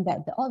in mind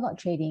that the odd lot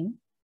trading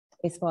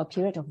is for a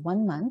period of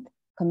 1 month,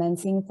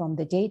 commencing from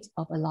the date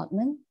of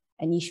allotment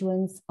and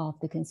issuance of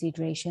the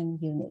consideration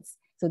units.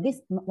 So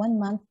this 1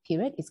 month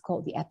period is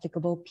called the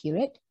applicable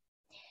period.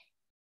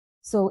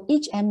 So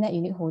each MNACT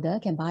unit holder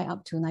can buy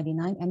up to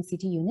 99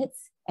 MCT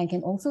units and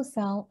can also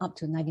sell up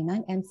to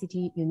 99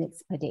 MCT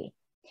units per day.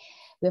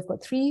 We've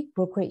got 3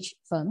 brokerage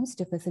firms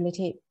to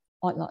facilitate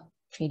odd lot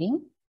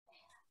trading.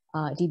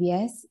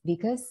 DBS,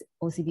 Vickers,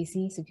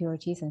 OCBC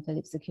Securities, and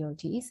Phillips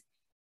Securities.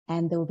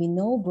 And there will be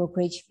no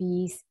brokerage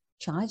fees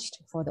charged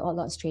for the odd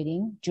lots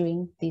trading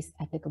during this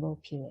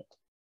applicable period.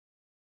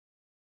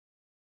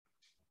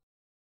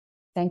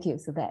 Thank you.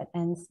 So that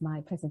ends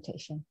my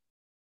presentation.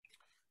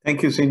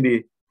 Thank you,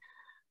 Cindy.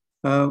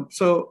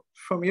 So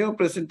from your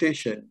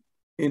presentation,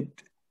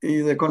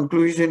 the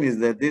conclusion is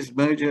that this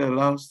merger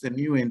allows the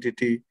new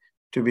entity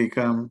to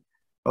become,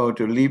 or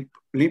to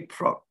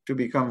leapfrog to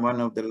become one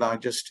of the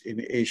largest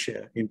in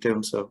Asia in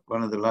terms of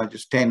one of the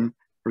largest 10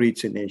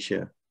 REITs in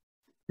Asia,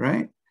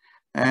 right?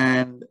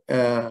 And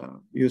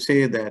you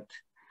say that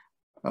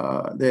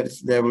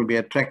there will be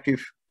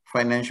attractive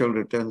financial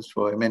returns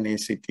for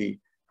MNACT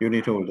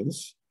unit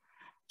holders.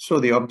 So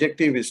the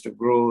objective is to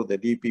grow the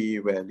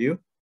DPE value.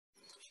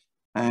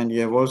 And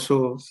you have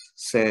also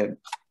said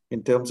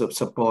in terms of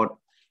support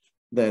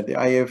that the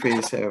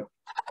IFAs have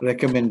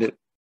recommended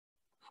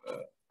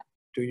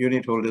to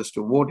unit holders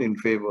to vote in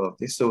favor of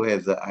this, so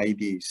has the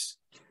IDs.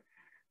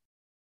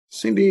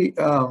 Cindy,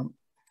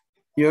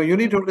 your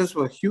unit holders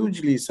were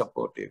hugely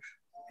supportive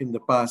in the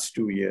past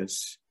 2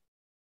 years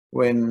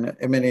when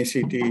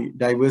MNACT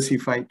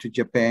diversified to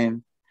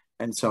Japan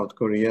and South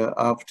Korea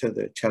after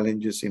the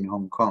challenges in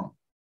Hong Kong.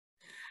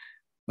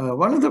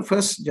 One of the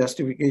first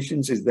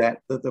justifications is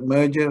that the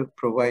merger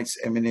provides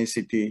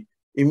MNACT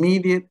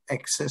immediate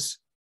access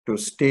to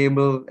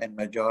stable and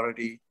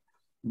majority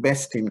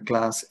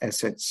best-in-class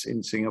assets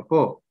in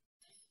Singapore.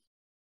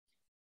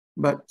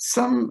 But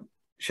some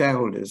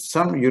shareholders,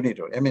 some unit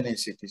holders,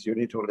 MNACT's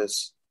unit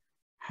holders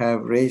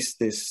have raised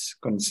this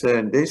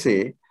concern. They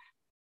say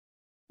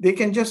they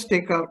can just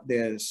take out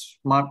their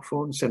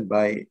smartphones and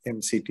buy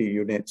MCT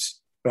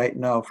units right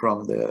now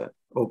from the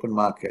open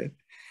market.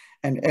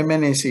 And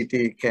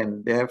MNACT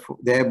can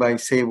thereby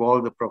save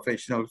all the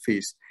professional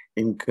fees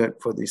incurred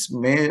for this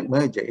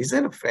merger. Is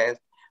that a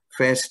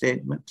fair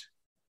statement?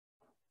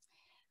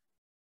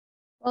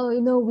 Well,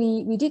 you know,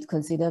 we did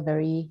consider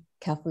very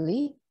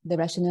carefully the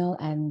rationale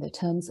and the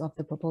terms of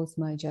the proposed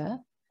merger.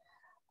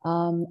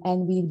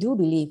 And we do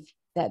believe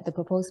that the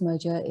proposed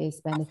merger is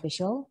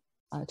beneficial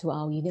to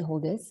our unit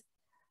holders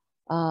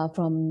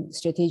from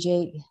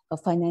strategic,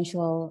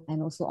 financial,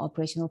 and also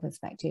operational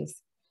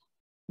perspectives.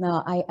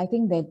 Now, I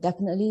think there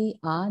definitely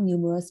are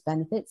numerous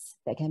benefits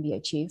that can be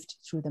achieved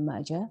through the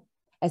merger,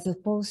 as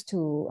opposed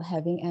to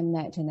having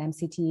MNACT and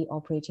MCT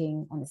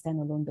operating on a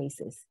standalone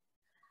basis.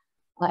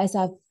 As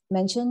I've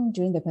mentioned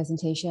during the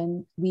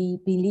presentation, we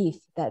believe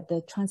that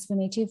the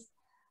transformative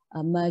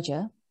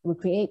merger will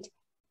create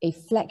a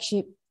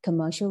flagship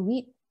commercial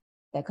REIT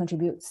that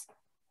contributes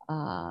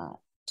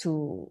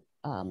to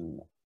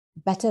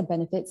better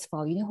benefits for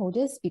our unit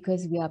holders,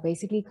 because we are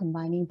basically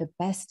combining the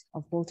best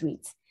of both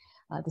REITs,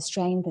 the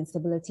strength and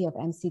stability of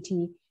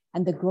MCT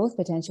and the growth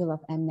potential of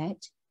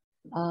MNACT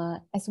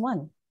as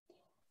one.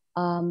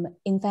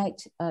 In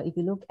fact, if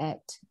you look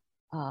at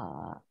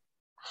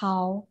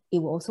how it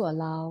will also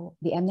allow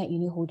the MNACT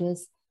unit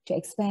holders to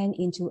expand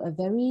into a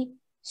very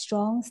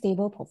strong,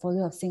 stable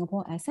portfolio of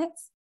Singapore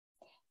assets.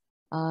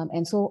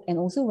 And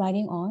also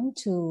riding on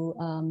to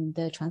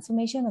the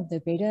transformation of the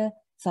greater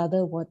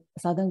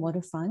southern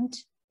waterfront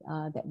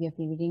that we have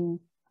been reading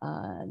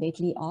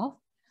lately of.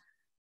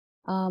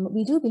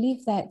 We do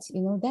believe that,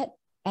 that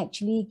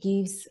actually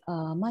gives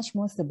much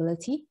more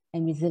stability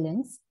and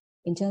resilience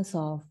in terms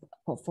of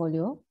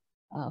portfolio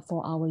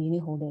for our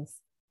unit holders.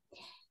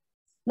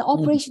 Now,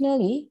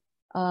 operationally,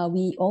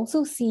 we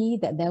also see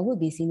that there will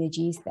be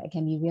synergies that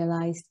can be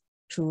realized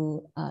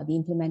through the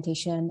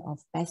implementation of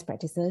best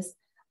practices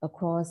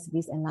across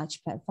this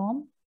enlarged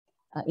platform,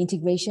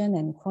 integration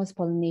and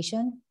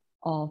cross-pollination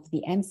of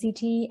the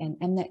MCT and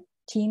MNACT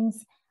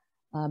teams,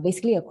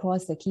 basically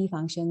across the key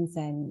functions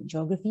and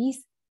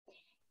geographies.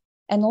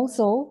 And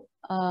also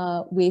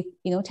with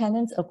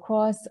tenants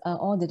across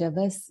all the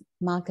diverse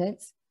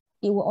markets,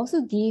 it will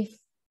also give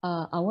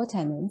our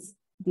tenants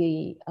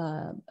the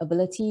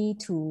ability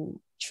to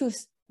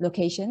choose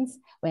locations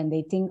when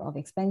they think of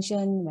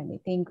expansion, when they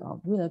think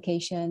of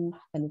relocation,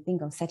 when they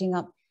think of setting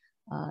up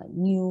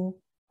new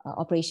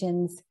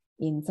operations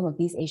in some of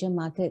these Asian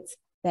markets,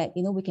 that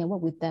we can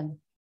work with them,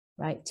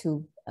 right,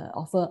 to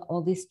offer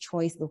all these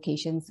choice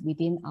locations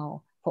within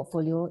our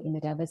portfolio in the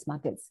diverse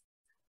markets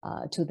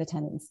to the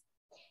tenants.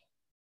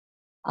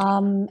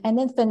 And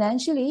then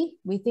financially,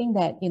 we think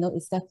that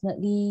it's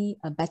definitely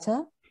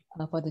better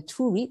for the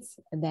two REITs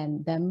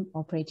than them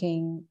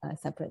operating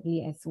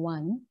separately as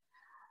one.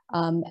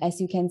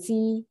 As you can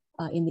see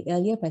in the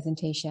earlier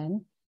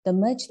presentation, the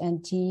merged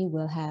entity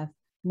will have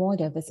more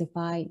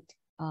diversified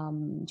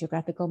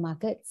geographical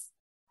markets,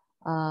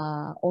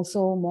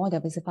 also more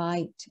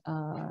diversified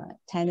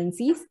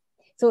tenancies.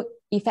 So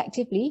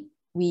effectively,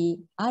 we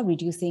are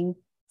reducing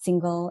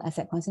single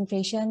asset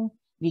concentration,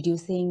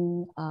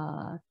 reducing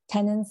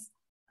tenants'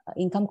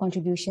 income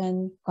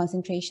contribution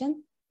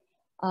concentration.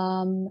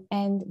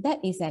 And that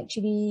is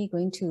actually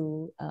going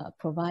to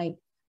provide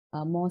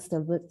more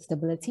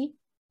stability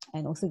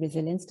and also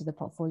resilience to the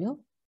portfolio.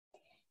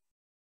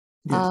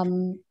 Yes.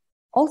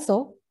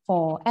 Also,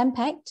 for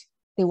MPACT,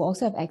 they will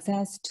also have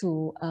access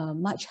to a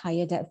much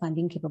higher debt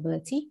funding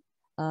capability.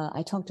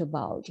 I talked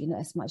about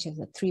as much as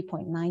a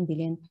 3.9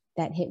 billion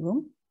debt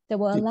headroom that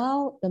will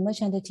allow the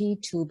merged entity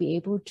to be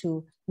able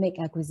to make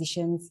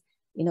acquisitions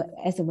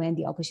as and when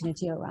the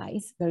opportunity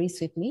arises very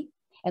swiftly,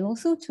 and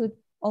also to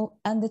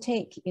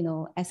undertake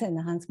asset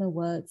enhancement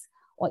works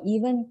or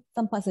even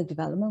some parts of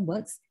development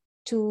works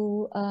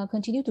to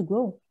continue to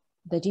grow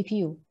the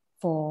DPU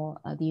for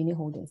the unit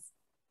holders.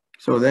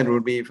 So that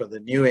would be for the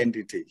new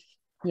entity.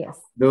 Yes.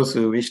 Those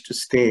who wish to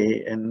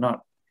stay and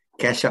not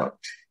cash out.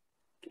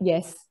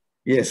 Yes.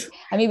 Yes.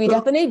 I mean, we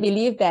definitely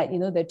believe that,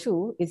 the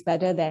two is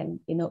better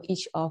than,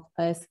 each of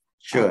us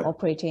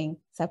operating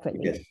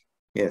separately. Yes.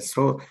 Yes.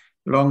 So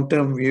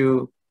long-term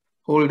view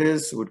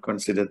holders would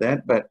consider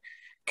that. But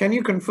can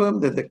you confirm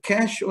that the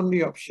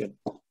cash-only option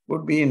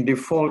would be in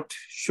default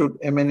should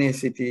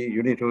MNACT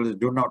unit holders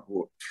do not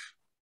vote?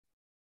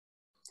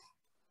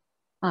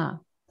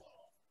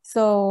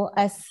 So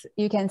as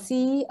you can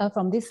see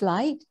from this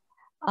slide,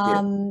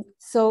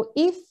 so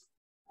if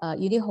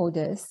unit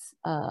holders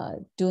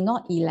do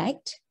not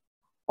elect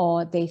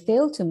or they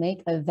fail to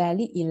make a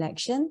valid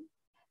election,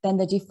 then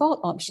the default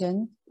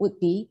option would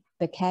be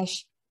the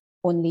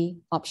cash-only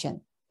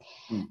option.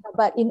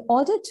 But in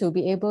order to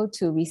be able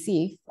to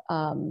receive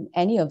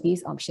any of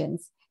these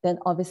options, then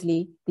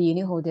obviously the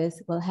unit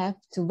holders will have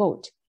to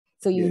vote.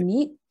 So you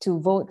need to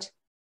vote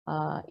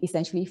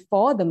essentially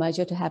for the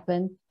merger to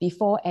happen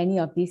before any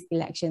of these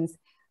elections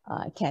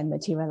can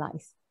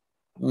materialize.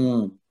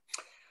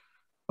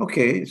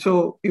 Okay,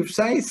 so if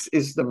size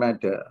is the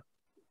matter,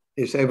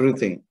 is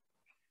everything,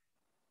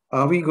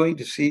 are we going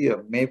to see a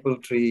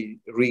Mapletree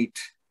REIT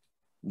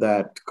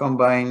that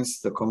combines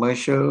the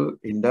commercial,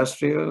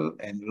 industrial,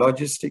 and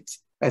logistics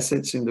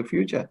assets in the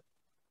future?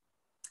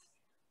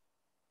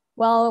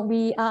 Well,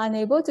 we are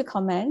unable to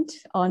comment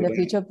on the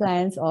future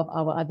plans of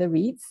our other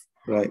REITs.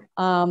 Right.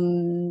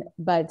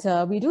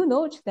 But we do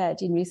note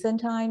that in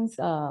recent times,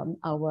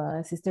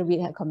 our sister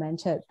REIT had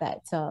commented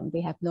that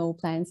they have no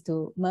plans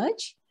to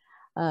merge.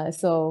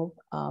 So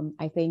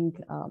I think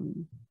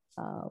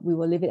we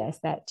will leave it as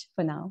that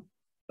for now.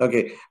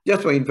 Okay,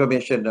 just for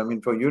information, I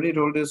mean, for unit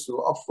holders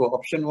who opt for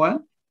option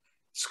 1,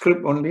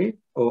 scrip only,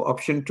 or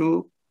option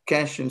 2,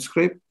 cash and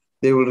scrip,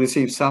 they will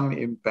receive some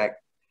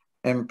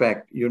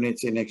MPACT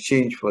units in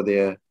exchange for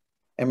their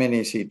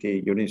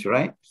MNACT units,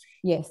 right?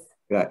 Yes.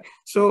 Right.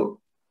 So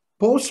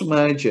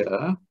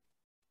post-merger,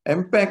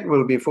 MPACT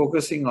will be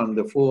focusing on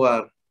the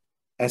 4R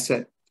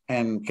asset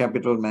and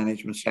capital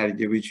management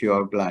strategy, which you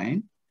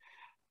outlined.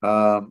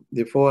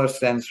 The 4R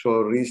stands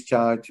for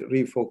recharge,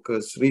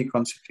 refocus,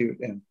 reconstitute,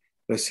 and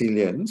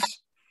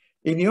resilience.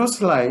 In your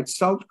slide,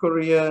 South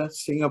Korea,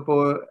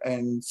 Singapore,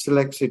 and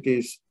select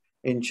cities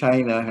in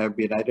China have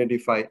been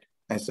identified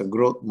as the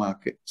growth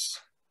markets.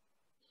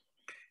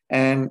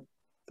 And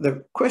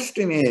the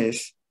question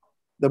is,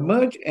 the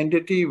merged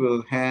entity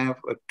will have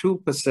a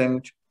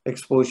 2%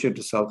 exposure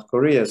to South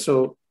Korea.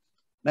 So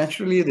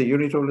naturally, the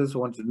unit holders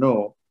want to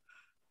know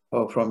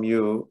or from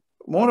you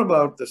more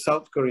about the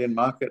South Korean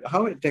market.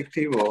 How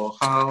attractive or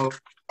how,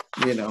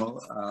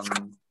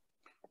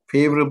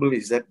 favorable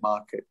is that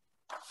market?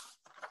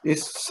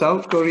 Is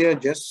South Korea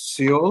just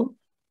Seoul?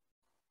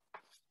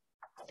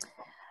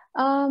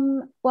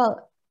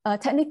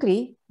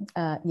 Technically,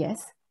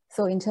 yes.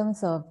 So in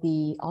terms of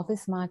the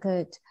office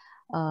market,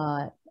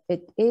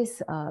 it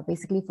is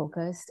basically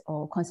focused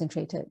or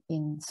concentrated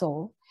in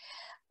Seoul.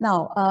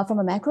 Now, from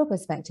a macro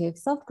perspective,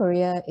 South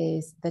Korea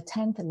is the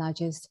 10th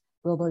largest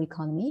global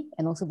economy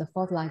and also the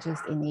 4th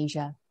largest in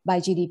Asia by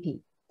GDP.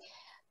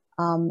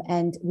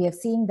 And we have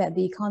seen that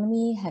the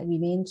economy had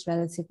remained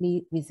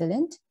relatively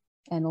resilient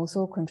and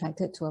also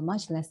contracted to a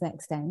much lesser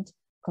extent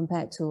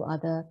compared to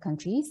other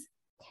countries.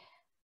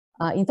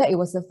 In fact, it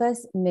was the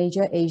first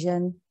major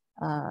Asian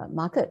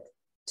market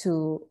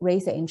to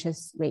raise the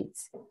interest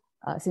rates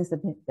since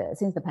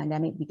the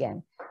pandemic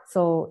began.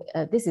 So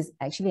this is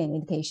actually an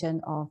indication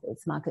of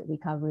its market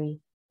recovery.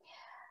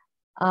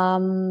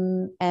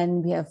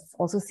 And we have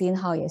also seen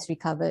how it has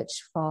recovered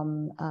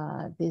from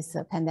this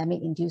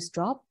pandemic-induced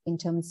drop in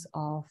terms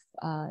of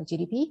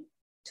GDP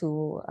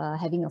to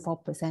having a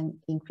 4%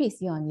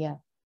 increase year on year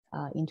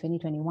in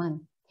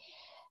 2021.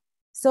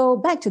 So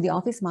back to the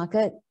office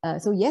market.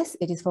 So yes,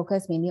 it is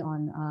focused mainly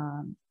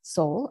on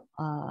Seoul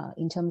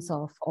in terms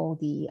of all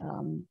the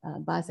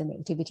buzz and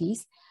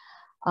activities.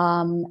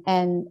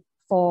 And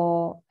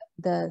for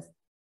the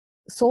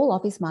Seoul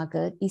office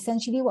market,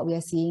 essentially what we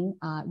are seeing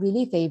are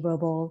really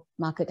favorable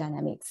market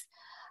dynamics.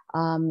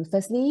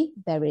 Firstly,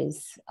 there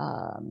is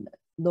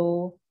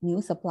low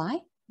new supply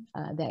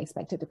that are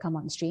expected to come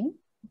on stream.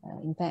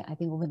 In fact, I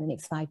think over the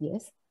next 5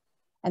 years.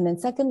 And then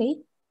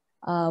secondly,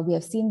 we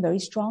have seen very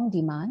strong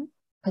demand,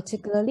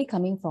 particularly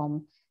coming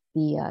from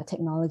the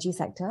technology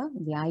sector,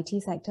 the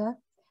IT sector,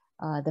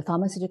 the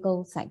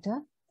pharmaceutical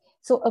sector.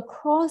 So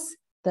across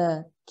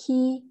the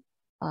key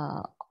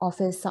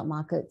office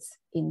submarkets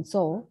in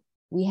Seoul,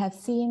 we have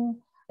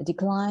seen a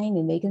decline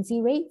in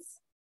vacancy rates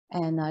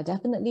and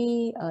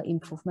definitely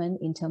improvement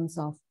in terms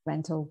of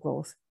rental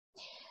growth.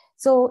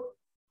 So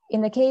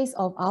in the case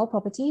of our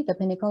property, the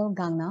Pinnacle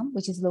Gangnam,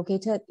 which is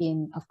located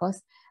in, of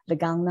course, the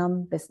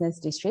Gangnam Business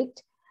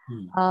District,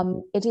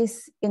 it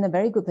is in a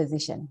very good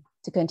position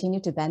to continue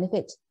to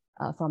benefit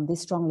from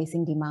this strong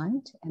leasing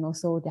demand and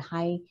also the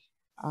high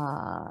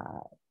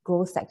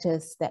growth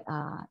sectors that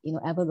are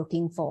ever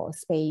looking for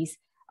space,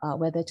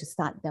 whether to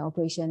start their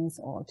operations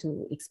or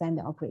to expand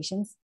their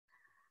operations.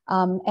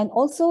 And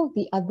also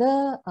the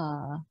other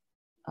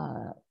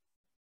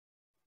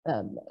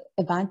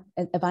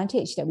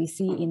advantage that we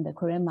see in the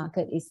Korean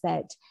market is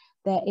that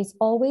there is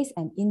always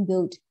an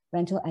inbuilt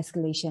rental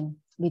escalation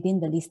within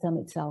the lease term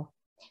itself.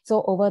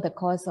 So over the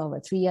course of a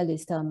 3-year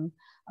lease term,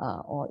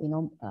 or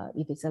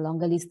if it's a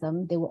longer lease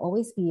term, there will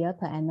always be a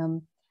per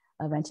annum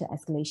rental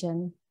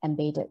escalation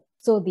embedded.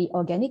 So the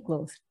organic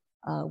growth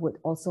would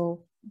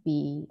also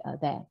be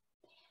there.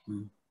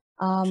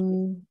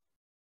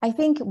 I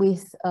think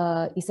with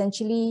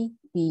essentially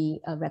the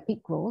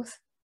rapid growth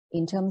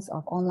in terms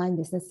of online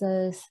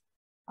businesses,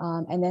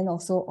 and then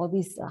also all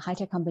these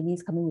high-tech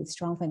companies coming with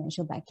strong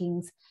financial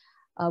backings,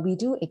 we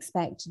do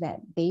expect that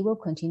they will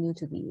continue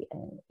to be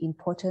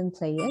important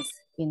players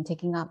in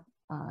taking up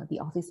the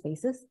office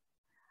spaces.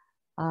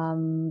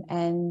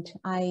 And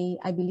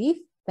I believe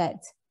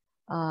that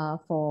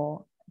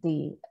for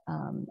the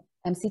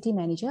MCT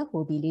manager who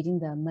will be leading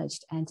the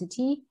merged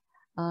entity,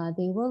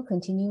 they will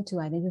continue to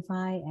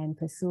identify and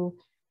pursue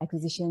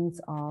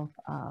acquisitions of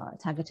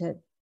targeted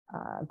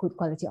good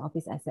quality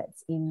office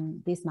assets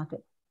in this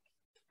market.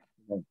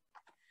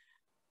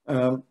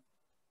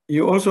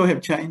 You also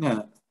have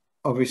China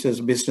offices,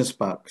 business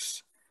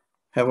parks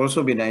have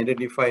also been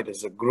identified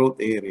as a growth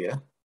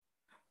area.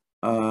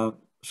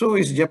 So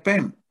is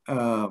Japan,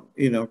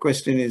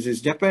 question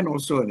is Japan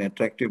also an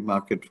attractive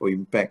market for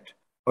impact?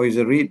 Or is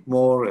a REIT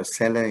more a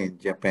seller in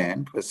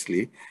Japan,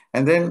 firstly?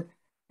 And then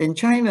in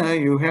China,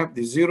 you have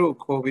the zero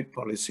COVID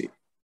policy,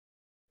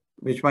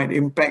 which might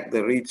impact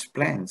the REIT's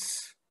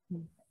plans.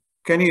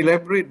 Can you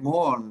elaborate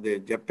more on the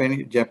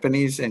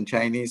Japanese and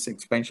Chinese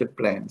expansion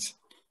plans?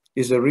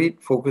 Is the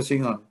REIT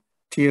focusing on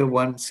Tier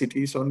 1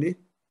 cities only?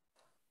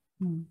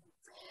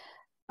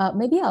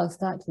 Maybe I'll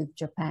start with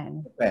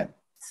Japan.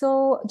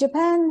 So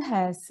Japan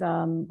has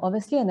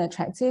obviously an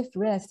attractive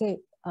real estate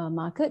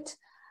market.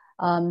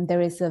 There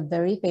is a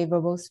very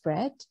favorable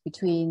spread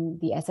between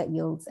the asset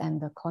yields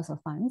and the cost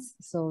of funds.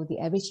 So the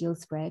average yield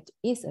spread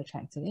is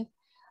attractive.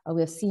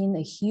 We have seen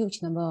a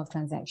huge number of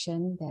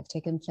transactions that have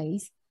taken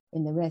place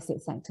in the real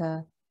estate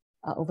sector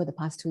over the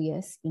past 2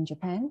 years in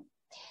Japan.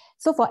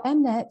 So for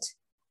MNACT,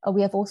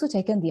 we have also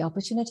taken the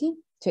opportunity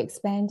to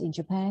expand in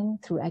Japan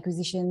through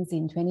acquisitions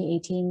in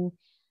 2018,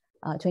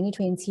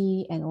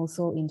 2020, and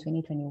also in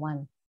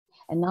 2021.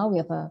 And now we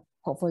have a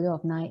portfolio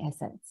of 9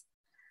 assets.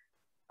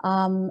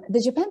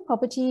 The Japan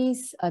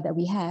properties that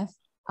we have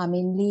are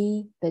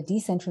mainly the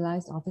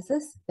decentralized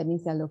offices. That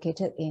means they're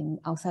located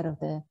outside of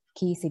the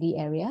key city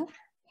area.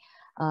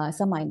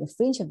 Some are in the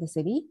fringe of the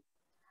city.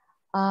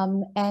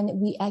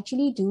 And we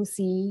actually do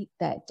see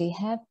that they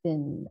have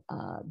been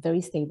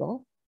very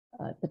stable,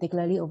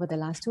 particularly over the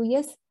last 2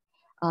 years,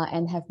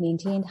 and have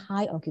maintained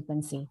high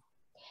occupancy.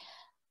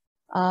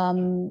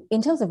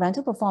 In terms of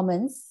rental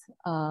performance,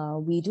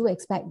 we do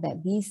expect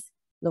that these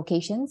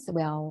locations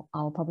where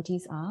our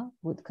properties are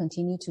would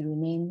continue to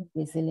remain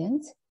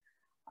resilient,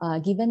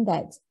 given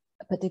that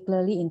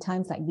particularly in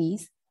times like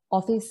these,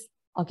 office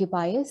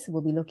occupiers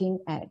will be looking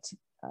at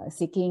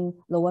seeking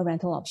lower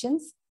rental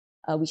options,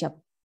 which are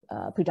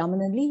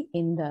predominantly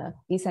in the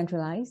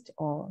decentralized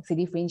or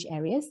city fringe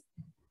areas.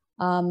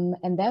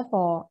 And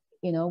therefore,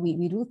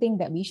 we do think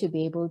that we should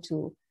be able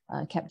to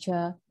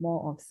capture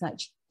more of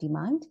such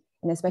demand,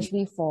 and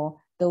especially for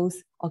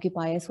those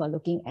occupiers who are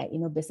looking at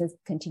business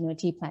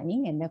continuity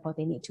planning, and therefore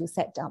they need to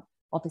set up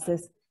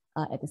offices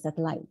at the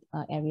satellite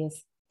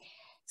areas.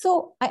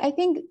 So I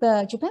think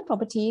the Japan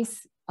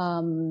properties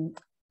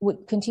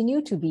would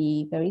continue to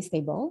be very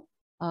stable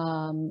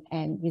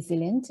and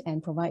resilient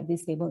and provide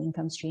this stable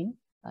income stream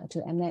to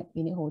MNACT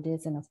unit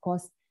holders, and of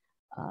course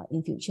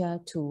in future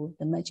to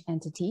the merged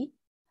entity.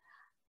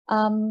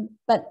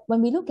 But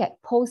when we look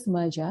at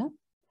post-merger,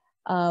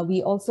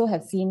 we also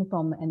have seen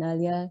from an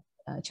earlier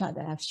chart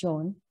that I've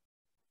shown,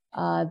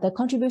 the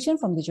contribution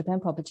from the Japan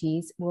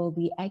properties will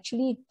be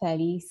actually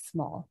fairly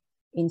small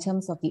in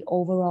terms of the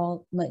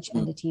overall merged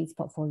entities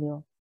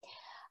portfolio.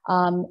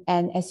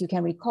 And as you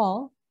can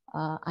recall,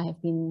 I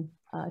have been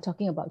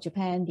talking about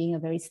Japan being a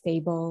very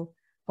stable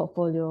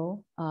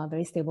portfolio,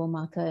 very stable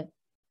market,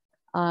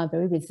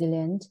 very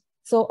resilient.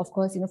 So of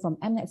course, from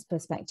MNACT's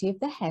perspective,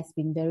 that has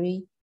been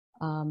very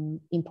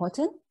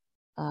important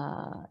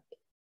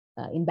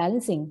in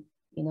balancing,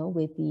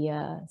 with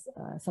the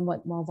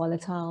somewhat more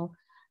volatile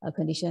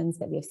conditions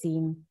that we have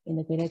seen in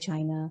the Greater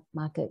China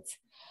markets.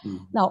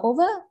 Now,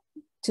 over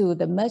to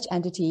the merged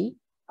entity,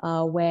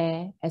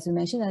 where, as we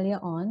mentioned earlier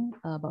on,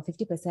 about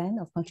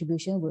 50% of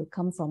contribution will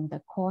come from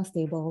the core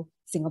stable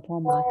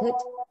Singapore market.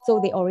 So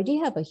they already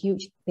have a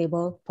huge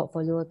stable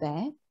portfolio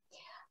there.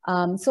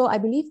 So I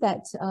believe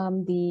that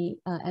the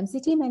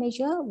MCT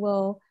manager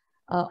will,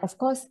 of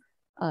course,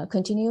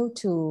 continue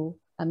to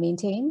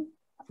maintain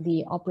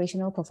the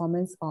operational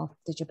performance of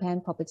the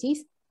Japan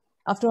properties.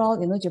 After all,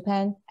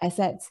 Japan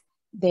assets,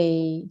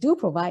 they do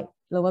provide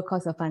lower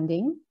cost of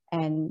funding,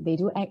 and they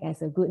do act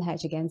as a good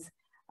hedge against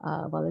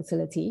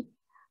volatility.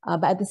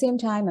 But at the same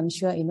time, I'm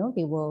sure,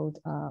 they will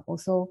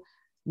also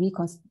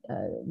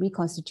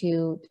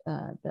reconstitute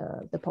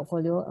the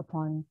portfolio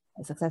upon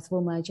a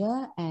successful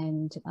merger,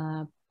 and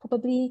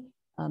probably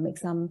make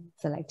some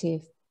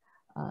selective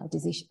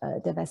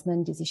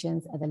divestment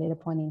decisions at a later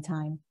point in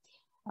time.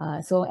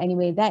 So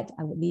anyway, that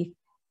I would leave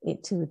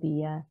it to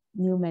the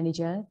new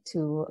manager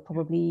to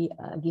probably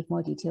give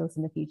more details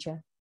in the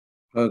future.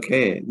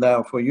 Okay,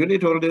 now for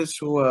unit holders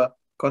who are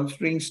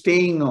considering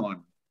staying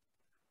on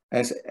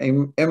as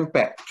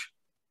MPACT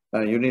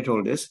unit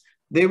holders,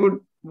 they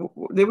would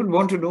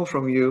want to know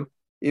from you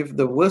if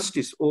the worst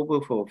is over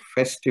for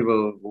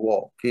Festival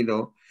Walk,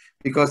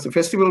 because the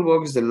Festival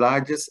Walk is the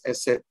largest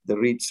asset, the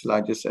REIT's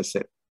largest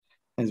asset.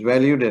 It's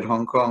valued at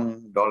Hong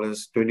Kong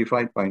dollars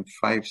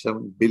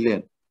 25.57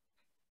 billion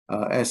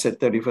as at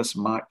 31st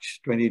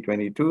March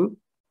 2022,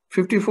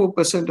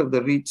 54% of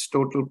the REIT's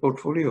total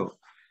portfolio.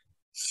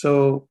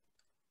 So,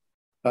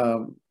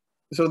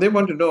 so they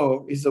want to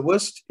know, is the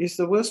worst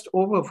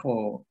over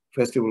for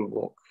Festival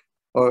Walk,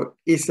 or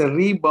is a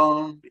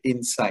rebound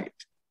in sight?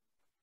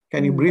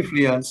 Can you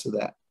briefly answer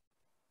that?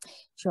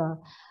 Sure.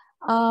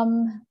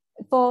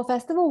 For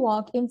Festival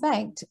Walk, in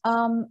fact,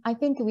 I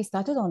think we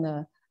started on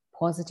a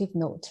positive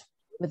note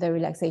with the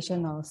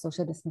relaxation of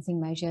social distancing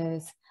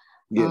measures.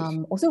 Yes.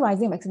 Also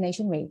rising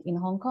vaccination rate in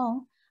Hong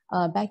Kong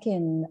back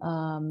in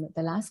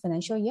the last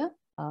financial year.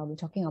 We're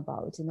talking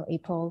about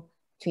April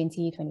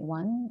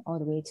 2021 all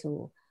the way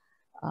to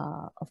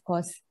of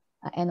course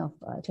end of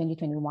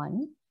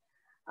 2021.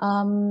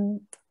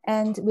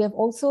 And we have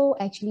also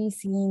actually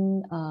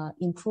seen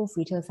improved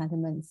retail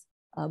sentiments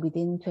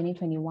within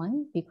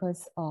 2021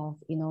 because of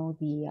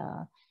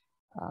the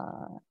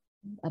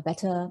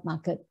better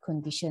market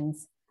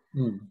conditions.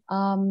 In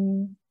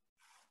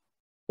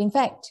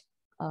fact,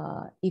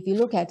 if you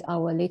look at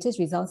our latest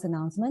results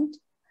announcement,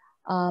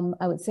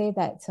 I would say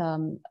that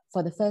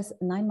for the first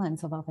 9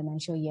 months of our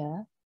financial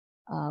year,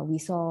 we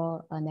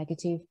saw a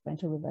negative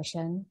rental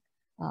reversion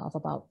of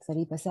about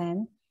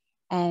 30%.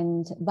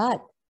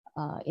 But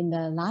in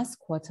the last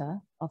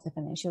quarter of the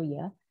financial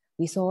year,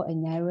 we saw a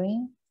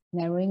narrowing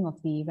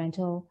of the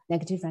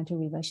negative rental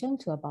reversion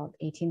to about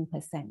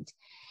 18%.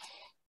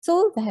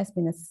 So there has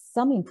been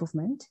some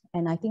improvement,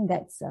 and I think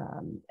that's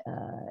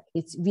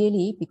it's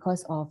really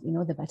because of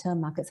the better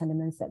market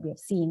sentiments that we have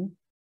seen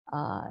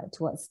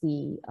towards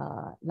the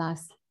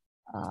last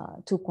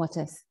 2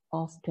 quarters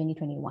of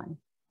 2021.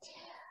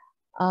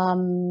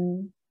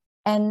 And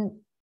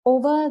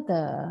over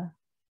the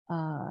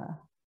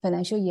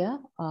financial year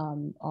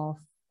of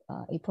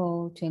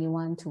April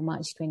 21 to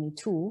March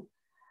 22,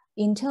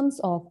 in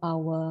terms of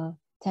our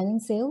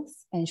tenant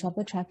sales and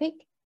shopper traffic,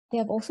 they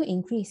have also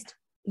increased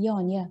year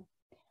on year.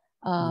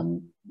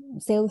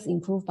 Sales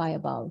improved by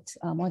about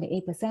more than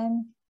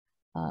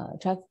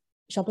 8%.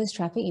 Shoppers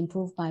traffic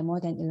improved by more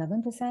than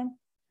 11%.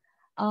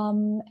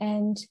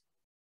 And,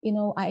 you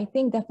know, I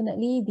think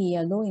definitely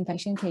the low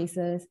infection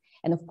cases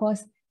and of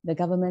course the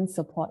government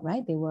support,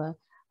 right? They were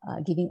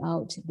giving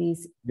out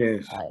these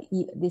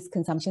these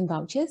consumption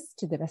vouchers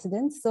to the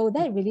residents. So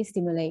that really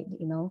stimulate,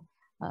 you know,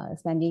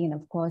 spending and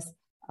of course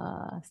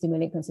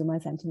stimulate consumer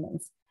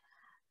sentiments.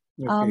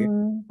 Okay.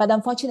 But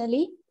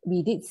unfortunately,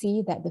 we did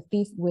see that the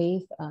fifth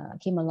wave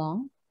came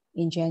along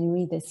in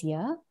January this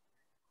year.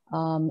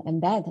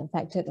 And that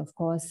affected, of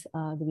course,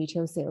 the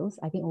retail sales.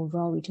 I think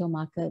overall retail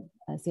market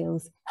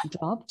sales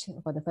dropped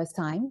for the first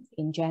time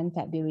in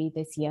February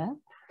this year.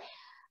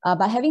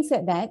 But having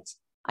said that,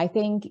 I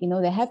think, you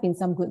know, there have been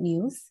some good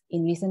news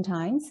in recent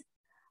times.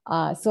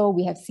 So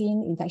we have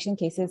seen infection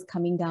cases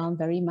coming down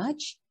very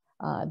much.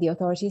 The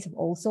authorities have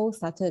also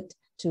started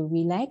to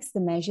relax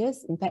the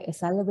measures, in fact,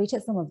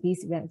 accelerated some of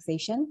these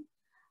relaxation.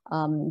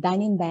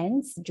 Dine-in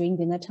bans during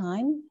dinner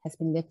time has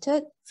been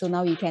lifted. So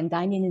now you can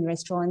dine in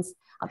restaurants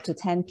up to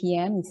 10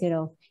 p.m. instead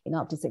of, you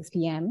know, up to 6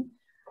 p.m.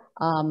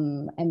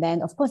 And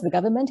then, of course, the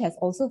government has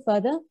also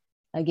further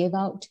gave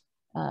out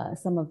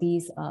some of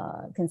these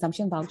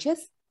consumption vouchers.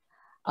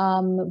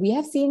 We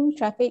have seen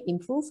traffic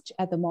improved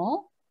at the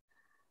mall.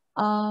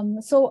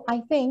 So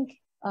I think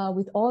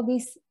with all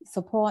these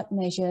support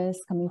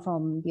measures coming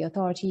from the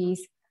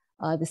authorities,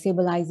 the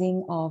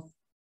stabilizing of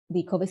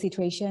the COVID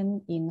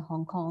situation in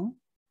Hong Kong,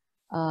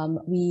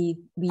 we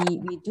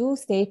do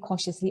stay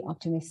cautiously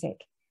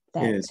optimistic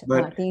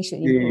that things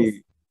should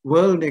improve. The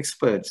world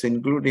experts,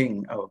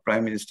 including our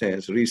Prime Minister,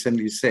 has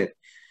recently said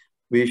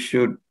we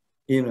should,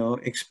 you know,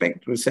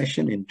 expect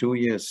recession in 2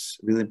 years,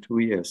 within 2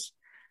 years.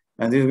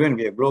 And this is going to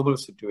be a global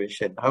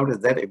situation. How does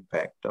that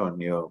impact on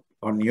your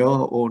own,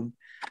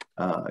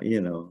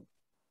 you know,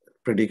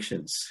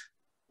 predictions?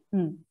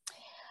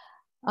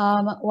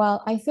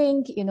 Well, I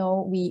think, you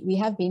know, we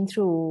have been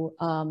through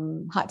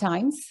hard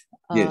times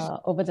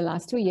over the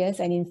last 2 years.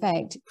 And in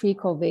fact,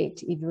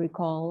 pre-COVID, if you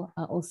recall,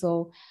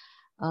 also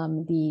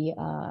the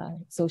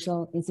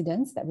social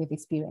incidents that we've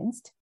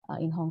experienced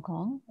in Hong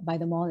Kong by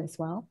the mall as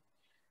well.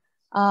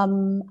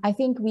 I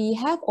think we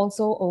have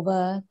also,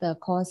 over the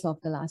course of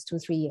the last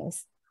 2-3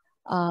 years,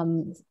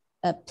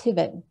 a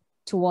pivot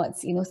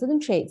towards, you know, certain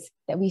trades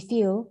that we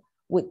feel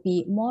would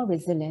be more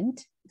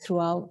resilient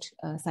throughout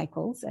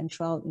cycles and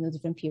throughout, you know,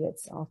 different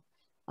periods of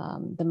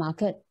the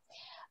market.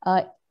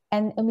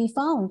 And we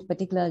found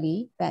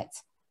particularly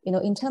that, you know,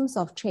 in terms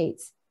of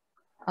trades,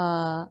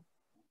 the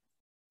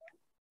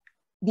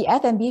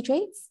F&B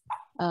trades,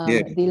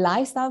 the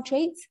lifestyle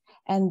trades,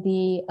 and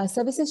the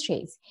services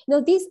trades, you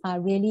know, these are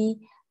really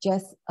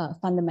just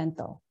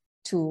fundamental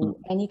to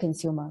any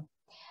consumer.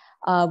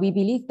 We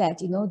believe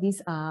that, you know,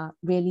 these are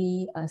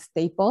really a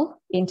staple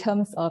in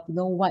terms of, you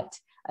know, what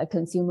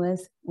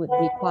consumers would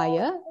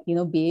require, you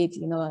know, be it,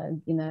 you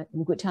know,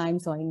 in good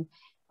times or in,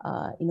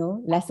 you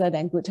know, lesser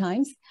than good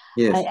times.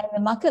 And a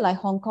market like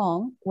Hong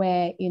Kong,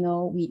 where, you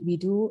know, we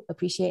do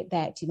appreciate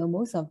that, you know,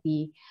 most of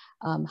the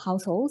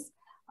households,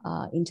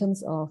 in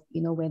terms of,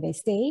 you know, where they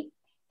stay,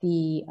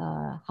 the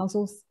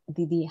households,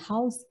 the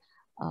house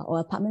or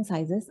apartment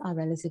sizes are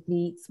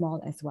relatively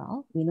small as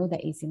well. We know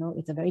that it's, you know,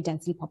 it's a very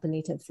densely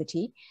populated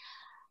city.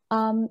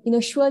 You know,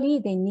 surely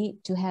they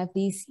need to have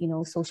these, you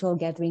know, social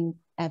gathering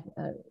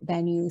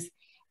venues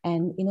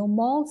and, you know,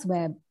 malls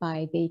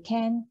whereby they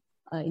can,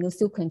 you know,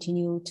 still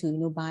continue to, you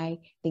know, buy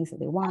things that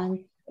they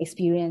want,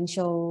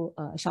 experiential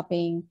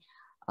shopping,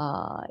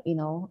 you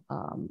know,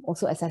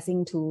 also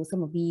accessing to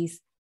some of these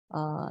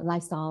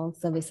lifestyle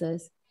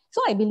services.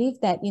 So I believe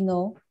that, you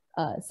know,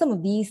 some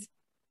of these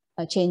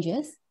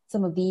changes,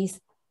 some of these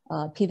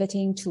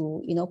pivoting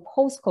to, you know,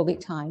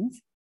 post-COVID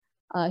times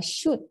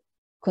should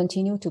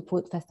continue to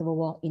put Festival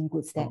Walk in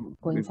good stead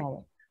going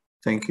forward.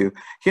 Thank you.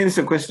 Here is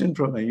a question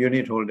from a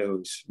unit holder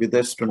who's with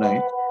us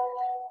tonight.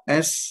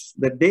 As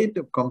the date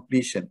of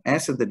completion,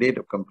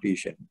 MNACT's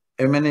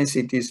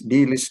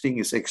delisting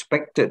is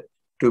expected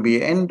to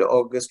be end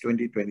August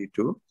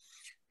 2022.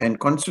 And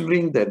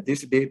considering that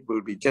this date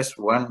will be just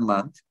 1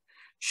 month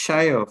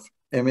shy of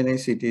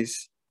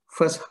MNACT's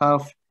first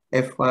half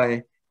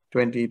FY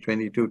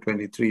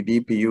 2022-23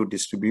 DPU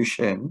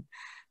distribution,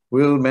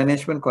 will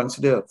management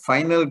consider a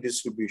final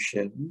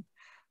distribution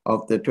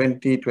of the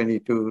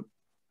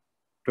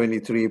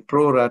 2022-23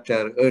 pro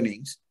rata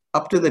earnings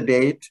up to the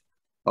date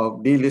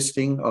of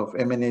delisting of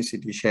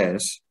MNACT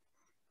shares,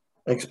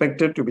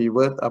 expected to be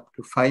worth up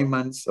to 5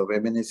 months of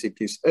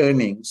MNACT's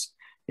earnings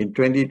in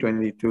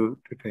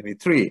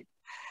 2022-23.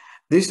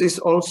 This is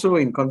also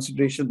in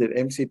consideration that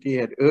MCT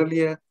had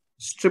earlier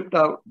stripped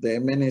out the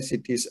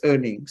MNACT's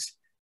earnings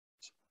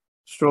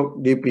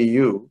stroke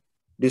DPU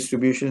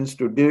distributions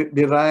to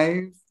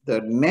derive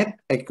the net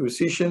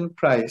acquisition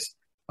price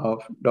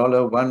of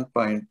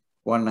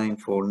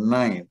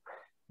 $1.1949.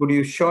 Could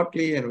you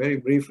shortly and very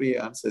briefly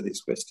answer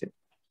this question?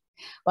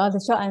 Well, the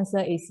short answer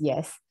is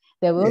yes.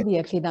 There will be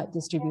a clean-up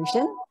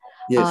distribution.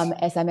 Yes.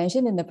 As I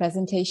mentioned in the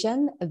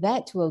presentation,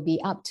 that will be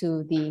up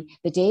to the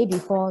day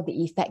before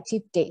the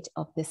effective date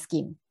of the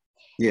scheme.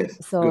 Yes.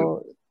 So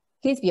good.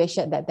 please be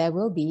assured that there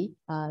will be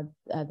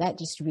that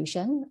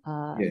distribution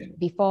Yes.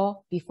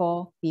 before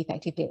the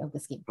effective date of the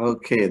scheme.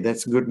 Okay,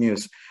 that's good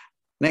news.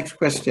 Next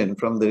question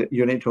from the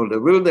unit holder.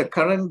 Will the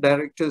current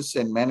directors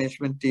and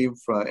management team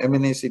for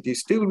MNACT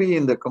still be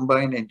in the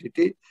combined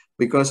entity?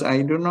 Because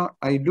I do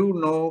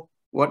know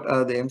what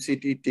are the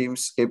MCT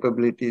team's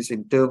capabilities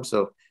in terms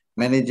of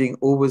managing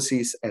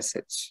overseas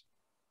assets.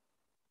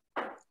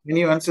 Can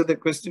you answer the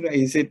question?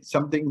 Is it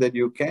something that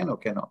you can or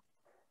cannot?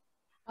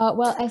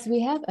 Well, as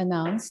we have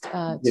announced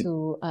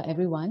to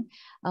everyone,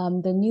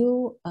 the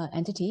new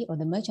entity or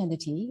the merged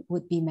entity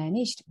would be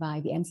managed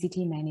by the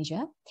MCT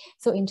manager.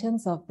 So in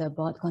terms of the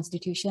board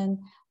constitution,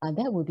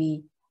 that will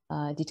be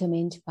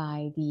determined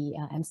by the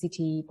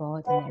MCT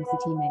board and the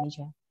MCT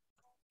manager.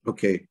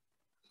 Okay.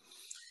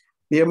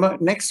 The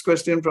next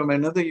question from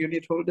another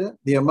unit holder.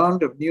 The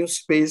amount of new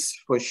space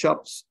for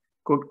shops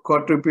could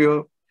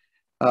quadruple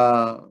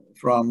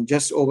from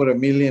just over 1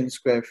 million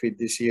square feet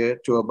this year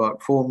to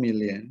about 4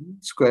 million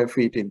square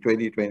feet in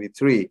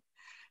 2023,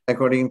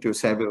 according to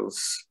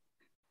Savills.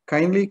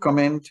 Kindly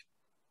comment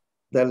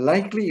the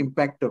likely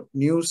impact of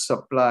new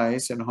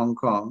supplies in Hong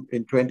Kong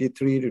in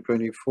 23 to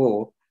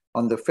 24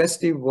 on the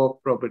Festive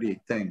Walk property.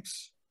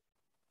 Thanks.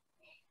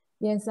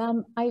 Yes,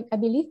 I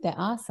believe there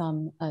are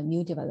some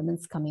new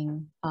developments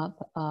coming up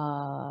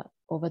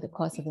over the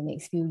course of the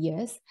next few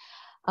years,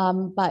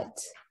 but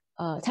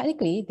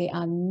technically they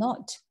are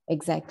not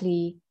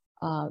exactly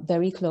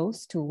very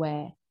close to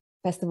where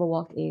Festival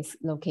Walk is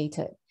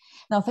located.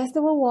 Now,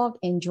 Festival Walk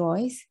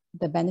enjoys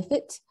the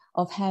benefit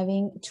of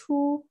having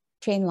 2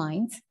 train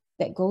lines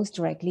that goes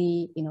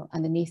directly,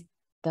 underneath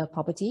the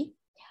property,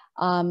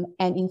 and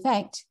in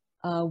fact,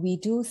 we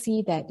do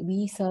see that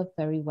we serve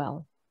very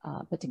well.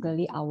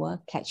 Particularly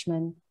our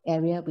catchment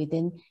area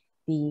within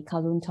the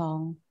Kowloon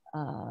Tong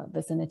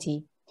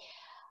vicinity.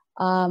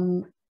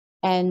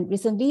 And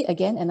recently,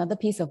 again, another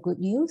piece of good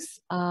news,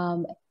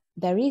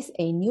 there is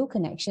a new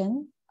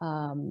connection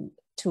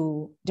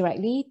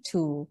directly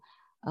to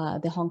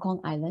the Hong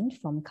Kong Island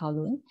from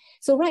Kowloon.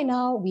 So right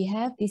now we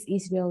have this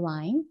East Rail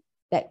line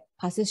that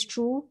passes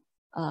through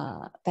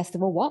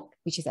Festival Walk,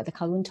 which is at the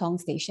Kowloon Tong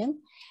station.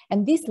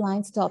 And this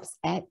line stops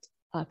at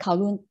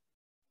Kowloon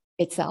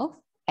itself,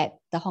 at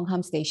the Hong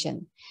Kong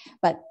station.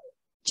 But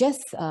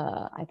just,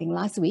 I think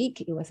last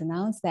week, it was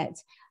announced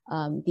that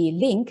the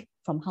link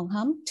from Hong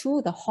Kong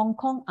to the Hong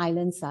Kong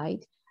Island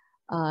side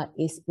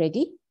is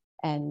ready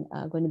and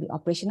going to be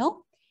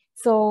operational.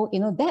 So,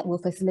 that will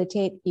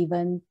facilitate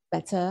even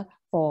better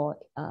for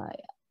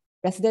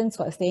residents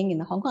who are staying in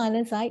the Hong Kong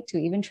Island side to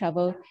even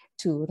travel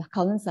to the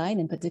Kowloon side,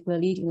 and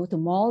particularly, to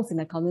malls in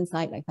the Kowloon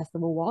side like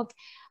Festival Walk,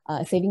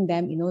 saving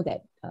them,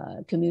 that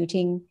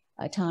commuting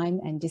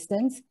time and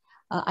distance.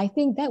 I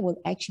think that will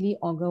actually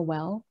augur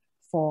well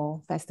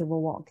for Festival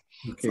Walk.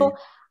 Okay. So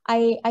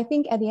I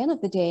think at the end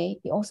of the day,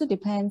 it also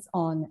depends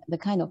on the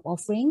kind of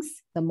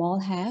offerings the mall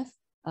have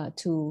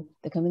to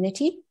the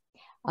community.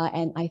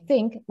 And I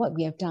think what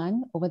we have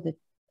done over the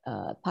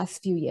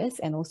past few years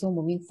and also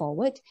moving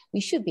forward, we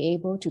should be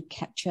able to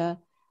capture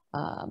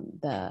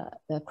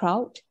the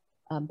crowd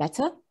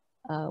better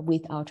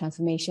with our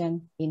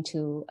transformation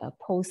into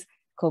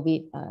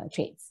post-COVID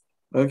trades.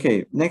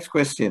 Okay, next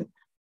question.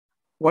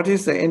 What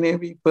is the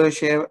NAV per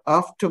share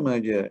after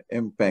merger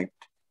impact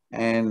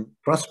and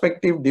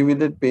prospective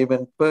dividend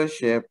payment per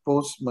share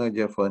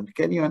post-merger fund?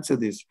 Can you answer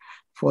this?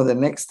 For the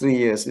next 3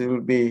 years, it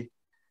will be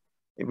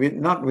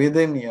not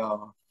within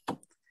your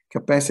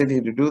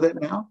capacity to do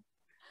that now?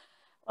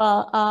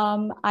 Well,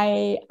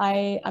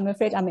 I'm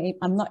afraid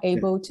I'm not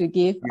able to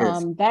give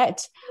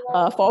that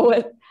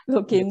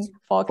forward-looking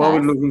forecast.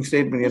 Forward-looking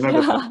statement, you're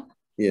not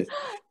Yes.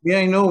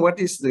 May I know what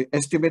is the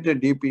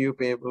estimated DPU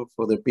payable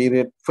for the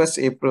period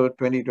 1st April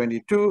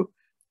 2022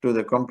 to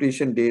the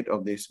completion date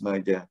of this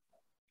merger?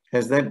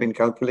 Has that been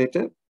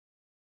calculated?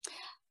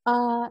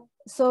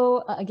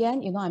 So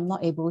again, I'm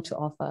not able to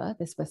offer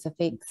the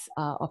specifics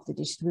of the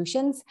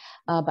distributions,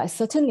 but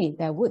certainly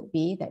there would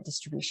be that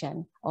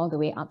distribution all the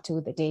way up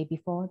to the day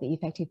before the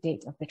effective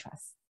date of the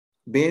trust.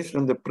 Based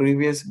on the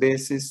previous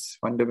basis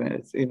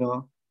fundamentals, if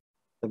you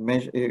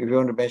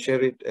want to measure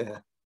it,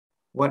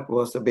 what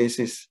was the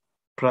basis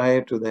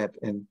prior to that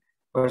and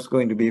what's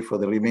going to be for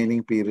the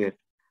remaining period?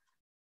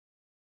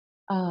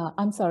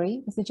 I'm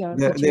sorry, Mr. Gerald.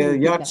 The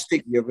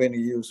yardstick you're going to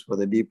use for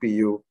the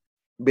DPU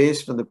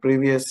based on the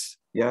previous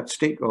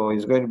yardstick, or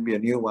is going to be a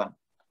new one?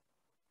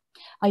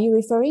 Are you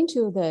referring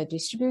to the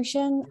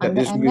distribution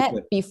under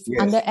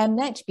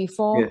MNACT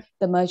before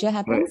the merger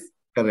happens?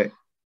 Correct.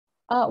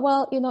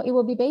 Well, it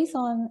will be based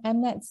on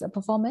MNACT's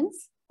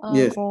performance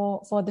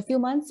for the few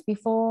months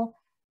before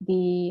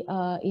the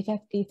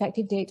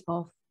effective date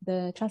of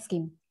the trust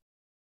scheme.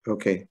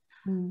 Okay.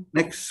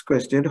 Next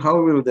question.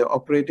 How will the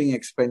operating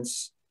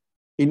expense,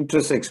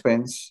 interest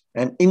expense,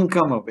 and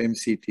income of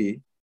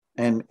MCT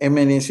and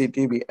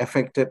MNACT be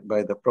affected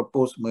by the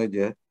proposed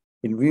merger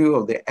in view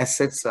of the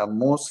assets are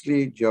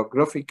mostly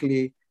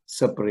geographically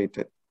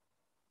separated?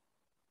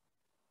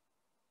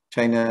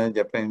 China,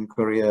 Japan,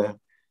 Korea?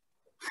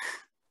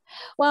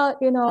 Well,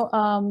 you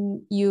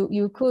know,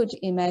 you could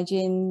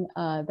imagine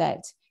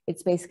that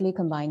it's basically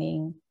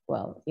combining,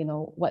 well, you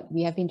know, what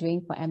we have been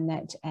doing for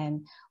MNACT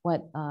and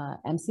what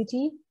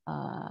MCT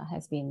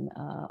has been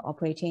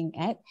operating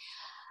at.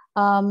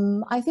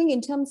 I think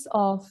in terms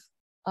of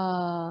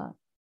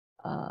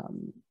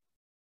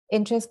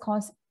interest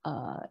cost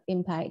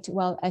impact,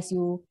 well, as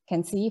you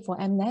can see for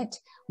MNACT,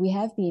 we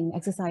have been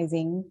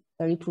exercising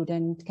very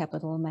prudent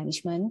capital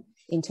management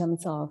in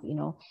terms of, you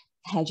know,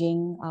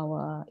 hedging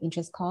our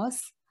interest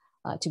costs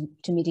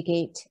to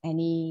mitigate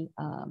any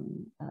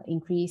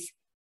increase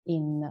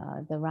in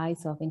the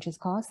rise of interest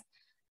costs.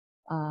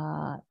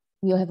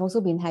 We have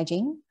also been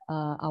hedging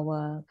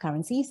our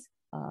currencies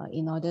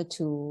in order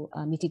to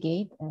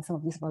mitigate some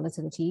of these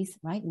volatilities,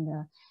 right, in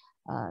the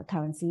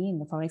currency, in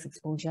the forex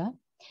exposure.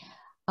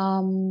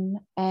 In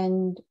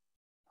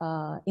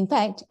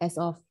fact, as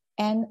of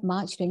end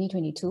March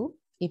 2022,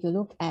 if you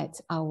look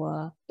at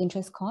our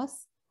interest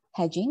costs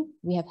hedging,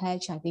 we have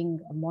hedged, I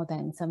think, more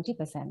than 70%,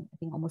 I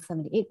think almost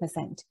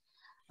 78%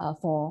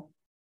 for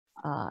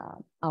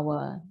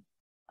our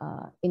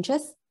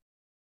interest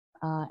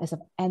as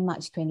of end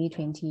March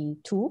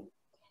 2022.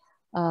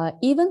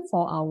 Even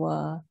for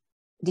our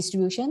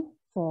distribution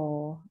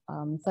for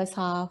first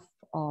half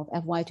of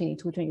FY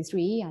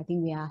 22-23, I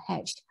think we are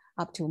hedged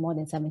up to more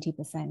than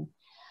 70%.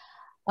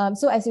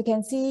 So as you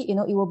can see, you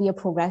know, it will be a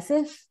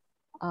progressive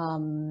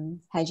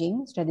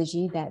hedging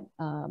strategy that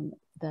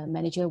the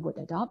manager would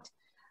adopt.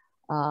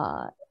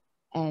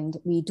 And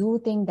we do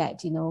think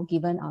that, you know,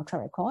 given our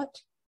track record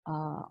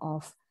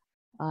of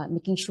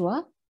making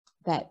sure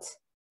that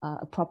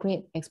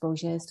appropriate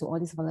exposures to all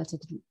these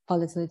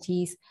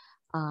volatilities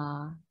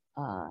are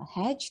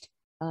hedged,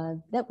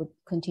 that would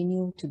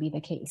continue to be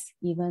the case,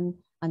 even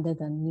under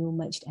the new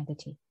merged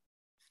entity.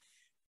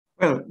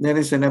 Well, there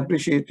is an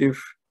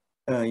appreciative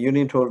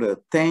unit holder.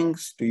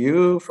 Thanks to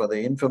you for the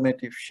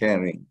informative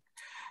sharing.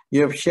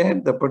 You have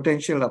shared the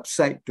potential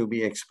upside to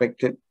be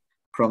expected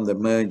from the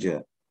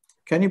merger.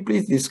 Can you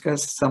please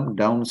discuss some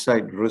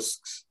downside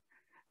risks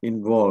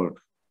involved?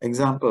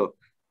 Example,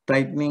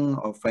 tightening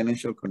of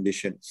financial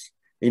conditions,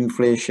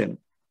 inflation,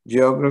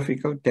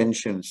 geographical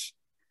tensions.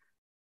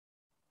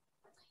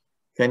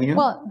 Can you?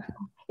 Well,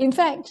 in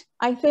fact,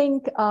 I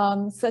think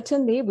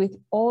certainly with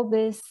all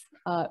these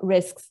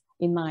risks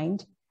in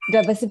mind,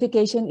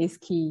 diversification is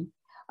key,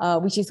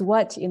 which is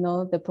what, you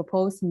know, the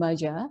proposed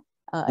merger,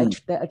 a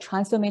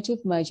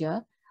transformative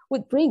merger,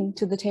 would bring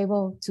to the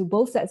table to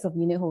both sets of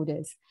unit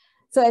holders.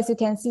 So as you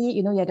can see,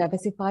 you know, you're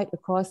diversified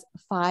across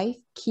 5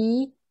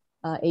 key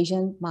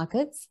Asian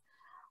markets.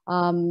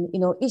 You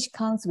know, each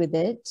comes with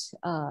it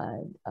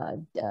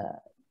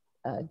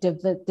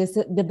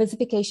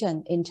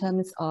diversification in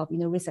terms of, you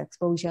know, risk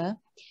exposure,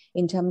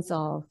 in terms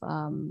of,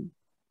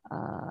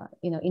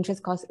 you know,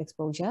 interest cost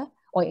exposure,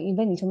 or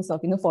even in terms of,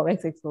 you know,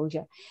 forex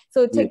exposure.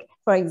 So take,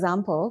 for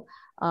example,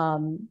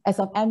 as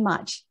of end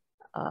March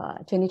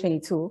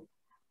 2022,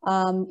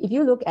 if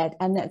you look at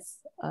MNACT's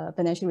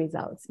financial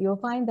results, you'll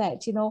find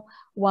that, you know,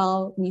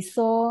 while we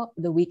saw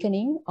the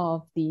weakening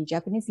of the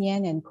Japanese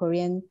yen and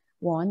Korean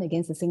won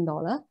against the Sing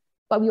dollar,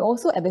 but we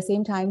also at the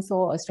same time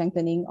saw a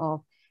strengthening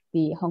of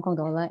the Hong Kong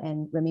dollar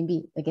and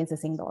renminbi against the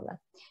Sing dollar.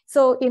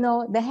 So, you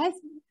know,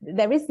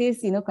 there is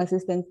this, you know,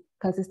 consistent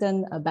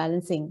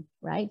balancing,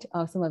 right,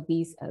 of some of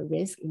these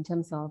risks in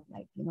terms of,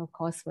 like, you know,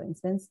 cost, for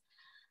instance.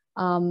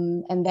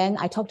 And then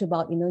I talked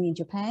about, you know, in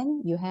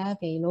Japan, you have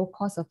a low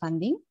cost of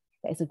funding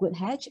that is a good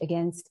hedge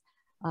against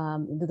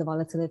the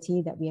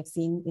volatility that we have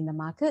seen in the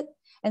market.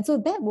 And so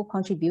that will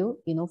contribute,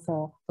 you know,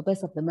 for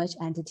purpose of the merged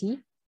entity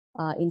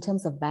in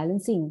terms of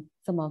balancing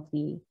some of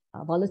the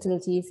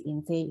volatilities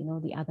in, say, you know,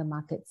 the other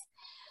markets.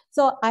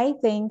 So I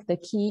think the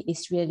key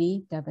is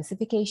really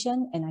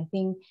diversification. And I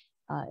think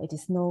it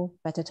is no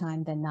better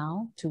time than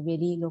now to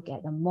really look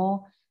at a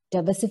more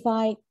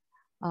diversified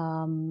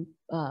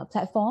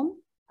platform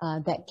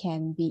that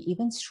can be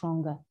even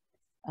stronger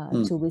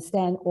to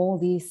withstand all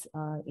these,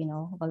 you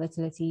know,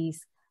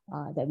 volatilities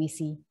that we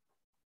see.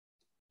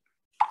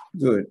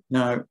 Good.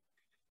 Now,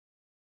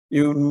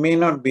 you may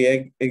not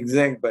be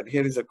exact, but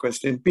here is a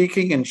question.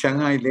 Peking and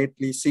Shanghai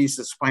lately sees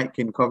a spike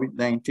in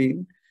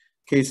COVID-19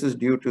 cases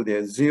due to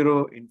their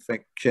zero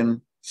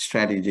infection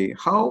strategy.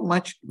 How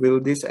much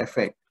will this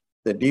affect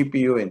the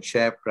DPU and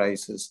share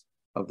prices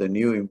of the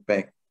new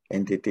MPACT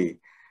entity?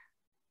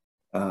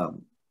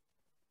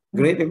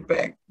 Great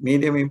impact,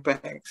 medium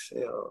impacts,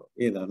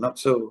 you know, not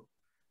so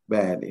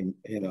bad in,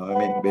 you know, I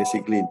mean,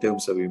 basically in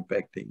terms of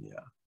impacting,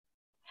 yeah.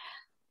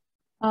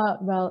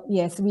 Well,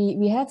 yes,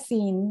 we have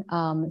seen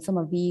some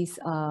of these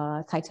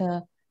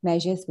tighter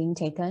measures being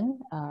taken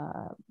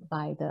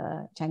by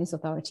the Chinese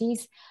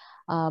authorities,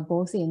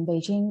 both in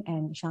Beijing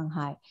and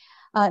Shanghai.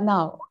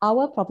 Now,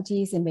 our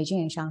properties in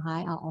Beijing and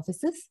Shanghai are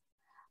offices.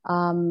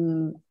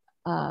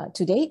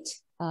 To date,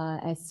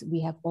 as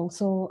we have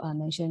also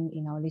mentioned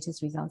in our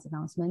latest results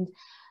announcement,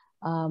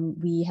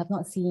 we have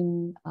not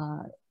seen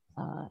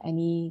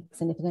any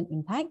significant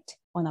impact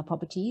on our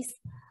properties.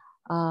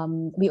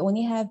 We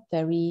only have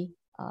very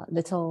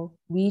little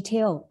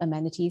retail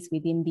amenities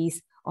within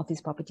these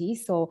office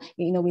properties. So,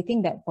 we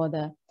think that for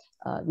the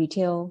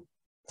retail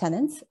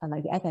tenants,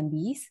 like the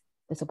F&Bs,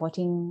 the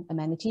supporting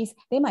amenities,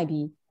 they might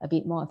be a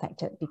bit more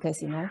affected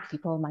because,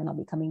 people might not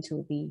be coming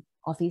to the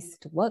office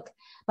to work.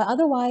 But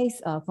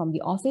otherwise, from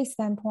the office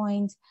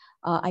standpoint,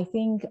 I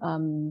think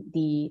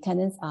the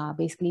tenants are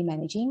basically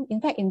managing.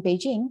 In fact, in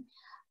Beijing,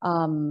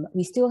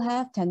 we still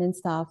have tenant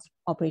staff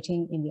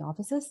operating in the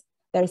offices.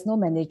 There is no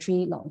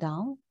mandatory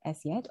lockdown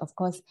as yet. Of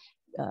course,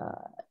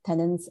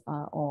 tenants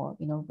or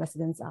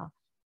residents are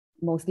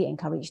mostly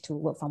encouraged to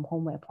work from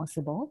home where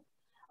possible.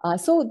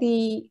 So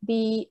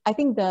I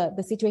think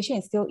the situation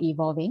is still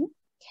evolving.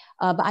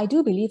 But I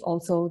do believe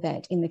also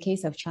that in the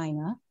case of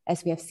China,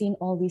 as we have seen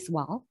all this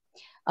while,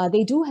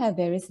 they do have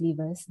various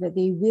levers that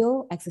they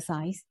will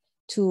exercise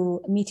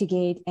to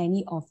mitigate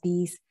any of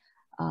these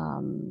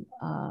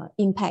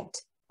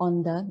impact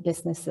on the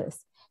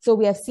businesses. So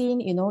we have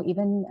seen,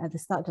 even at the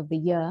start of the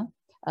year,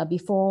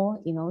 before,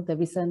 the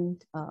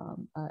recent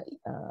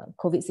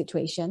COVID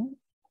situation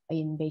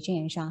in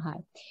Beijing and Shanghai,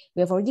 we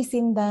have already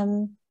seen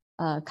them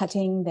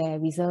cutting their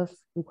reserve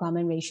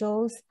requirement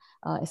ratios,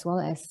 as well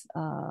as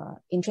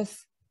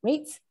interest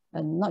rates,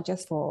 and not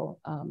just for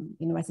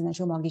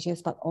residential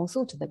mortgages, but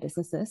also to the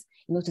businesses,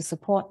 to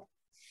support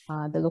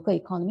the local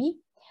economy.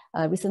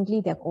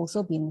 Recently, they've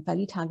also been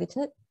fairly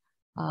targeted,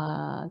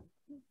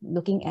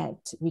 looking at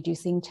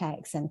reducing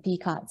tax and fee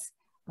cuts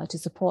to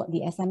support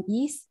the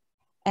SMEs.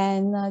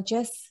 And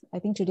just, I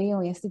think today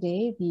or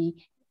yesterday, the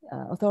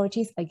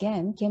authorities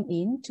again came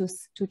in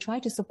to try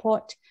to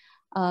support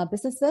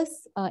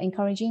businesses,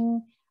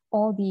 encouraging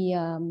all the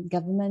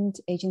government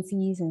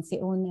agencies and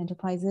state-owned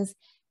enterprises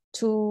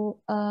to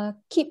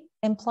keep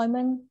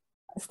employment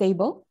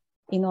stable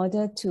in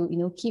order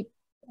to keep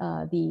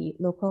the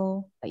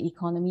local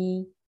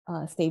economy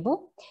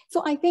stable.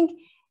 So I think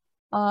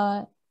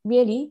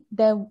really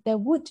there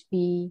would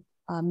be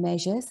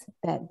measures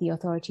that the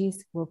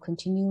authorities will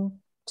continue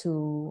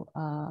to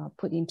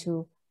put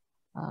into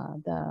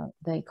the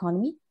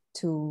economy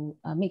to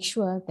make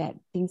sure that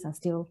things are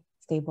still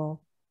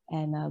stable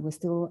and will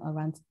still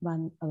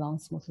run along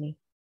smoothly.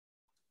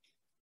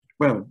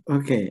 Well,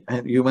 okay,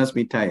 you must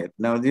be tired.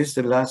 Now, this is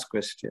the last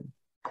question.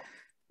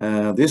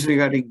 This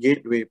regarding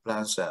Gateway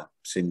Plaza,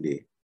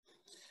 Cindy,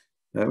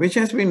 which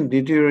has been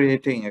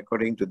deteriorating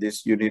according to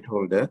this unit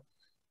holder.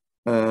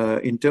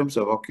 In terms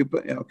of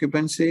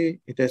occupancy,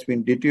 it has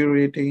been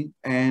deteriorating,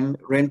 and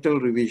rental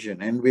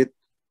revision. And with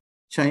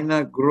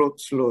China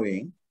growth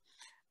slowing,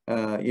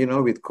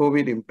 with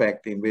COVID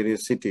impact in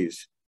various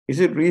cities, is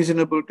it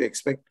reasonable to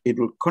expect it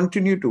will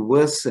continue to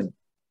worsen?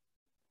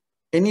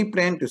 Any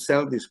plan to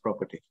sell this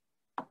property?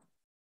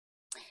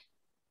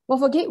 Well,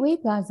 for Gateway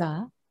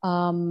Plaza,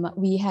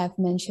 we have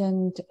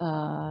mentioned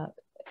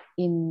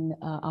in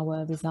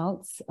our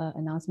results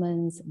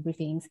announcements,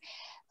 briefings,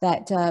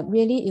 that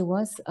really it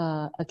was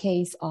a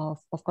case of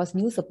course,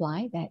 new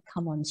supply that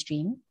come on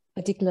stream,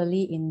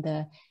 particularly in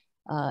the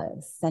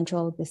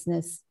central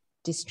business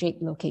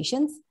district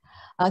locations.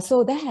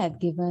 So that had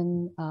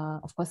given,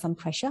 of course, some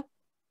pressure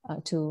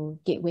to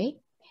Gateway,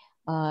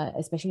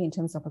 especially in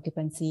terms of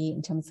occupancy,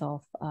 in terms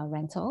of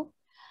rental.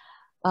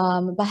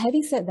 But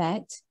having said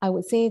that, I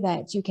would say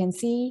that you can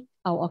see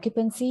our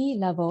occupancy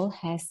level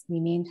has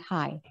remained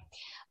high.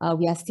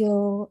 We are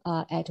still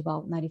at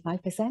about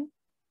 95%,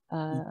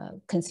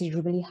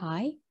 considerably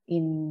high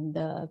in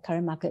the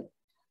current market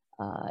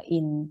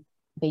in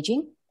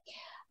Beijing.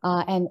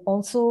 And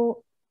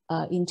also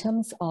in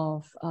terms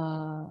of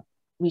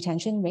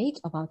retention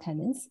rate of our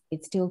tenants,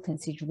 it's still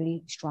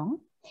considerably strong.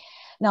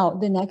 Now,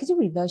 the negative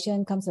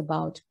reversion comes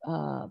about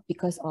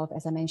because of,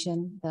 as I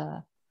mentioned,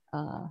 the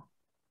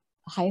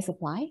higher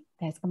supply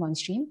that has come on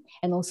stream.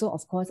 And also,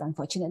 of course,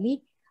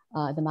 unfortunately,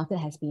 the market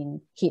has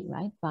been hit,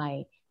 right,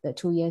 by the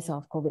 2 years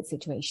of COVID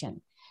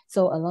situation.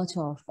 So a lot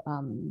of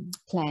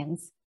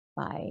plans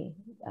by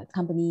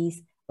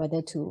companies,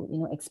 whether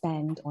to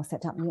expand or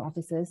set up new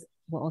offices,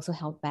 were also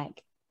held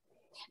back.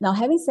 Now,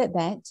 having said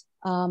that,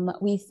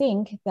 we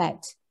think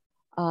that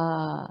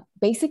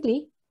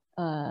basically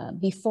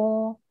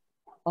before,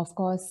 of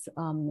course,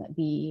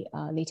 the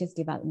latest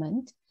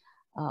development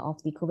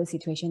of the COVID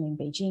situation in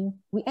Beijing,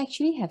 we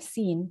actually have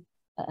seen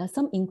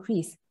some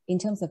increase in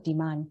terms of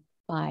demand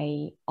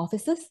by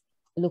offices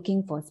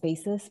looking for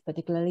spaces,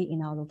 particularly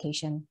in our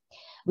location.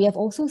 We have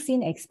also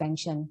seen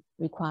expansion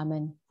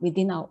requirement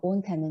within our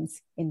own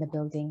tenants in the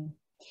building.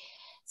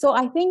 So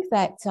I think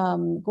that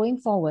going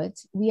forward,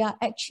 we are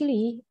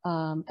actually,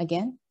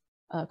 again,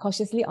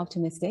 cautiously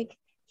optimistic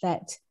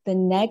that the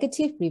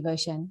negative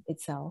reversion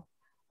itself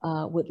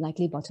would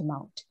likely bottom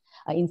out.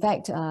 In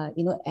fact,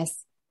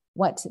 as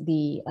what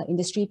the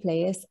industry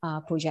players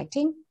are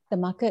projecting, the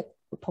market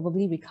will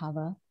probably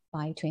recover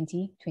by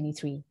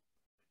 2023.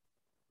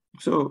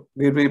 So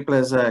Gateway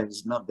Plaza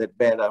is not that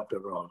bad after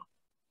all.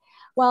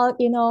 Well,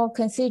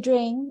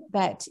 considering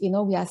that,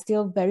 we are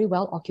still very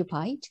well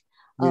occupied,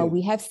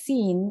 we have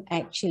seen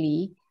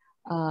actually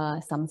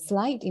some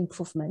slight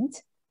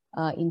improvement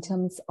in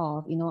terms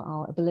of,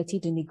 our ability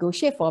to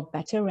negotiate for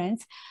better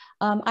rents.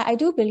 I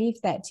do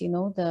believe that,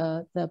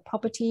 the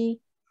property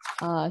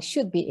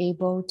should be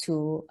able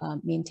to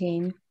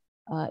maintain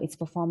its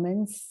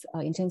performance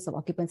in terms of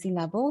occupancy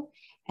level,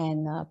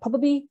 and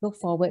probably look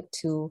forward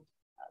to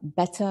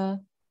better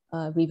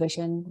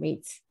reversion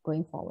rates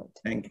going forward.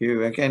 Thank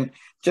you. Again,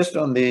 just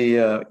on the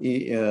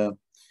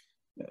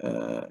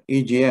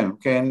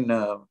EGM, can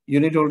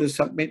unit holders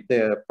submit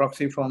their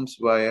proxy forms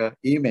via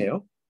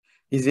email?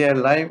 Is there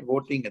live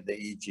voting at the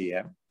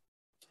EGM?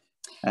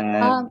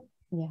 And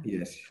yeah.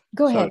 Yes.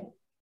 Go ahead.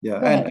 Yeah,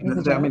 Go ahead,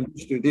 Mr. I mean,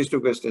 these two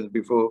questions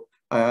before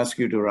I ask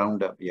you to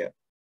round up. Yeah.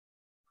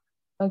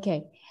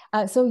 Okay.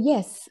 So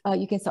yes,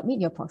 you can submit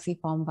your proxy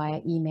form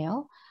via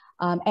email.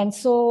 And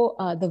so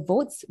the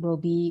votes will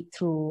be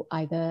through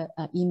either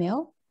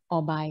email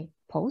or by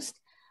post.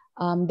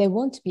 There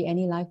won't be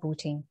any live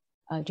voting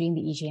during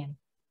the EGM.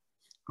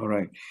 All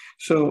right.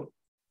 So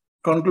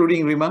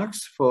concluding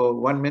remarks for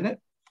 1 minute.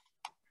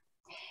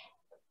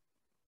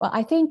 Well,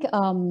 I think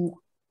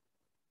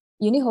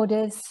unit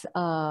holders,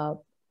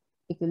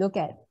 if you look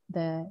at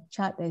the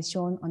chart that is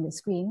shown on the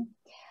screen,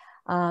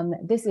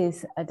 this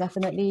is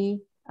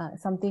definitely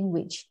something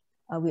which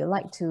we would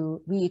like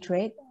to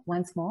reiterate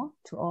once more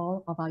to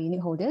all of our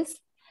unit holders,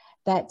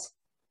 that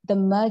the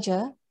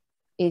merger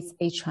is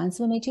a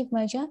transformative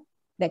merger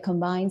that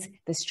combines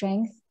the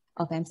strength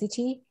of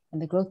MCT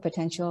and the growth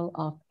potential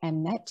of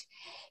MNACT.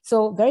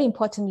 So very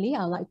importantly,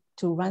 I'd like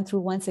to run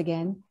through once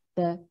again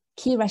the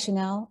key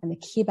rationale and the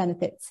key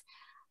benefits.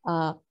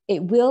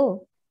 It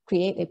will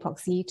create a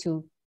proxy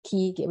to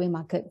key gateway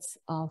markets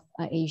of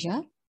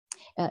Asia.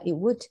 It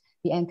would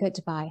be anchored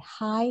by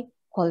high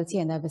quality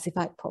and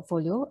diversified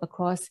portfolio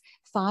across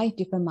 5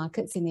 different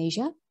markets in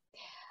Asia.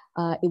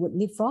 It would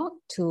leapfrog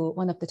to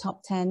one of the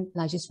top 10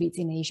 largest REITs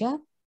in Asia.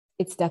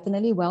 It's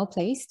definitely well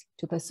placed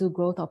to pursue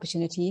growth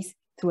opportunities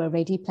through a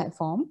ready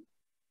platform.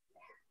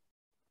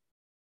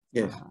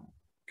 Yes,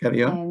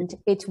 carry on. And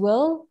it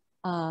will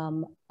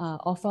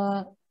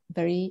offer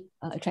very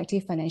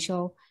attractive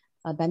financial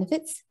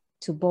benefits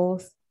to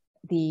both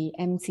the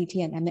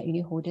MCT and MNACT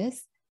unit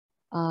holders.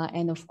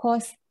 And of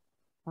course,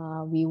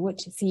 we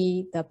would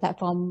see the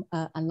platform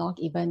unlock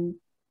even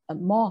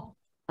more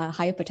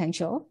higher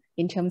potential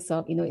in terms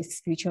of its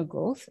future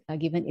growth,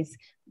 given its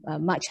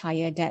much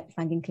higher debt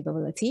funding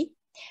capability.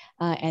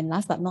 And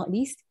last but not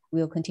least,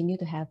 we'll continue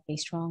to have a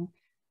strong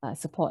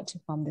support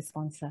from the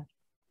sponsor.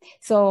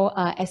 So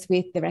as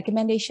with the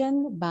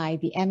recommendation by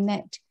the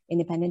MNACT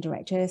independent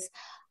directors,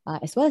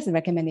 as well as the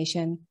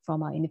recommendation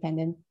from our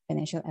independent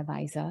financial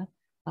advisor,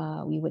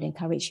 we would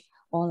encourage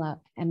all our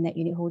MNACT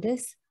unit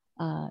holders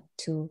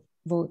to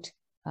vote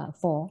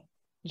for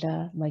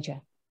the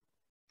merger.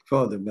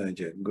 For the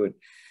merger, good.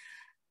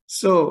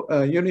 So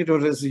unit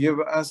holders,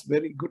 you've asked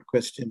very good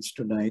questions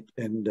tonight,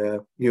 and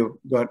you've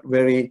got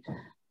very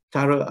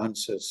thorough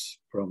answers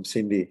from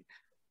Cindy.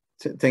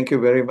 Thank you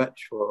very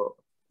much for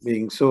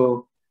being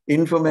so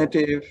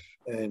informative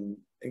and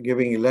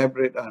giving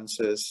elaborate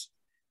answers.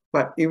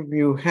 But if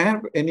you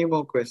have any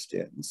more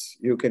questions,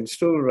 you can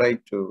still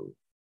write to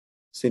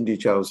Cindy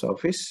Chow's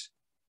office,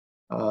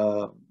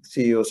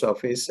 CEO's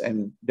office,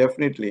 and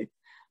definitely,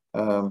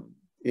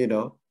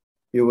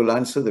 you will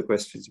answer the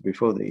questions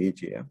before the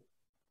EGM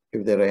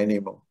if there are any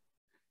more.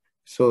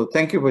 So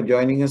thank you for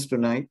joining us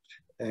tonight.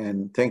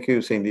 And thank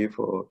you, Cindy,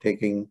 for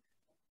taking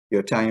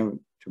your time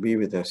to be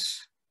with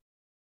us.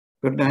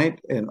 Good night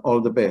and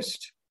all the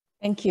best.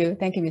 Thank you.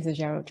 Thank you, Mr.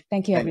 Gerald.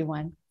 Thank you,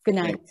 everyone. Good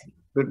night.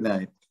 Good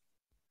night.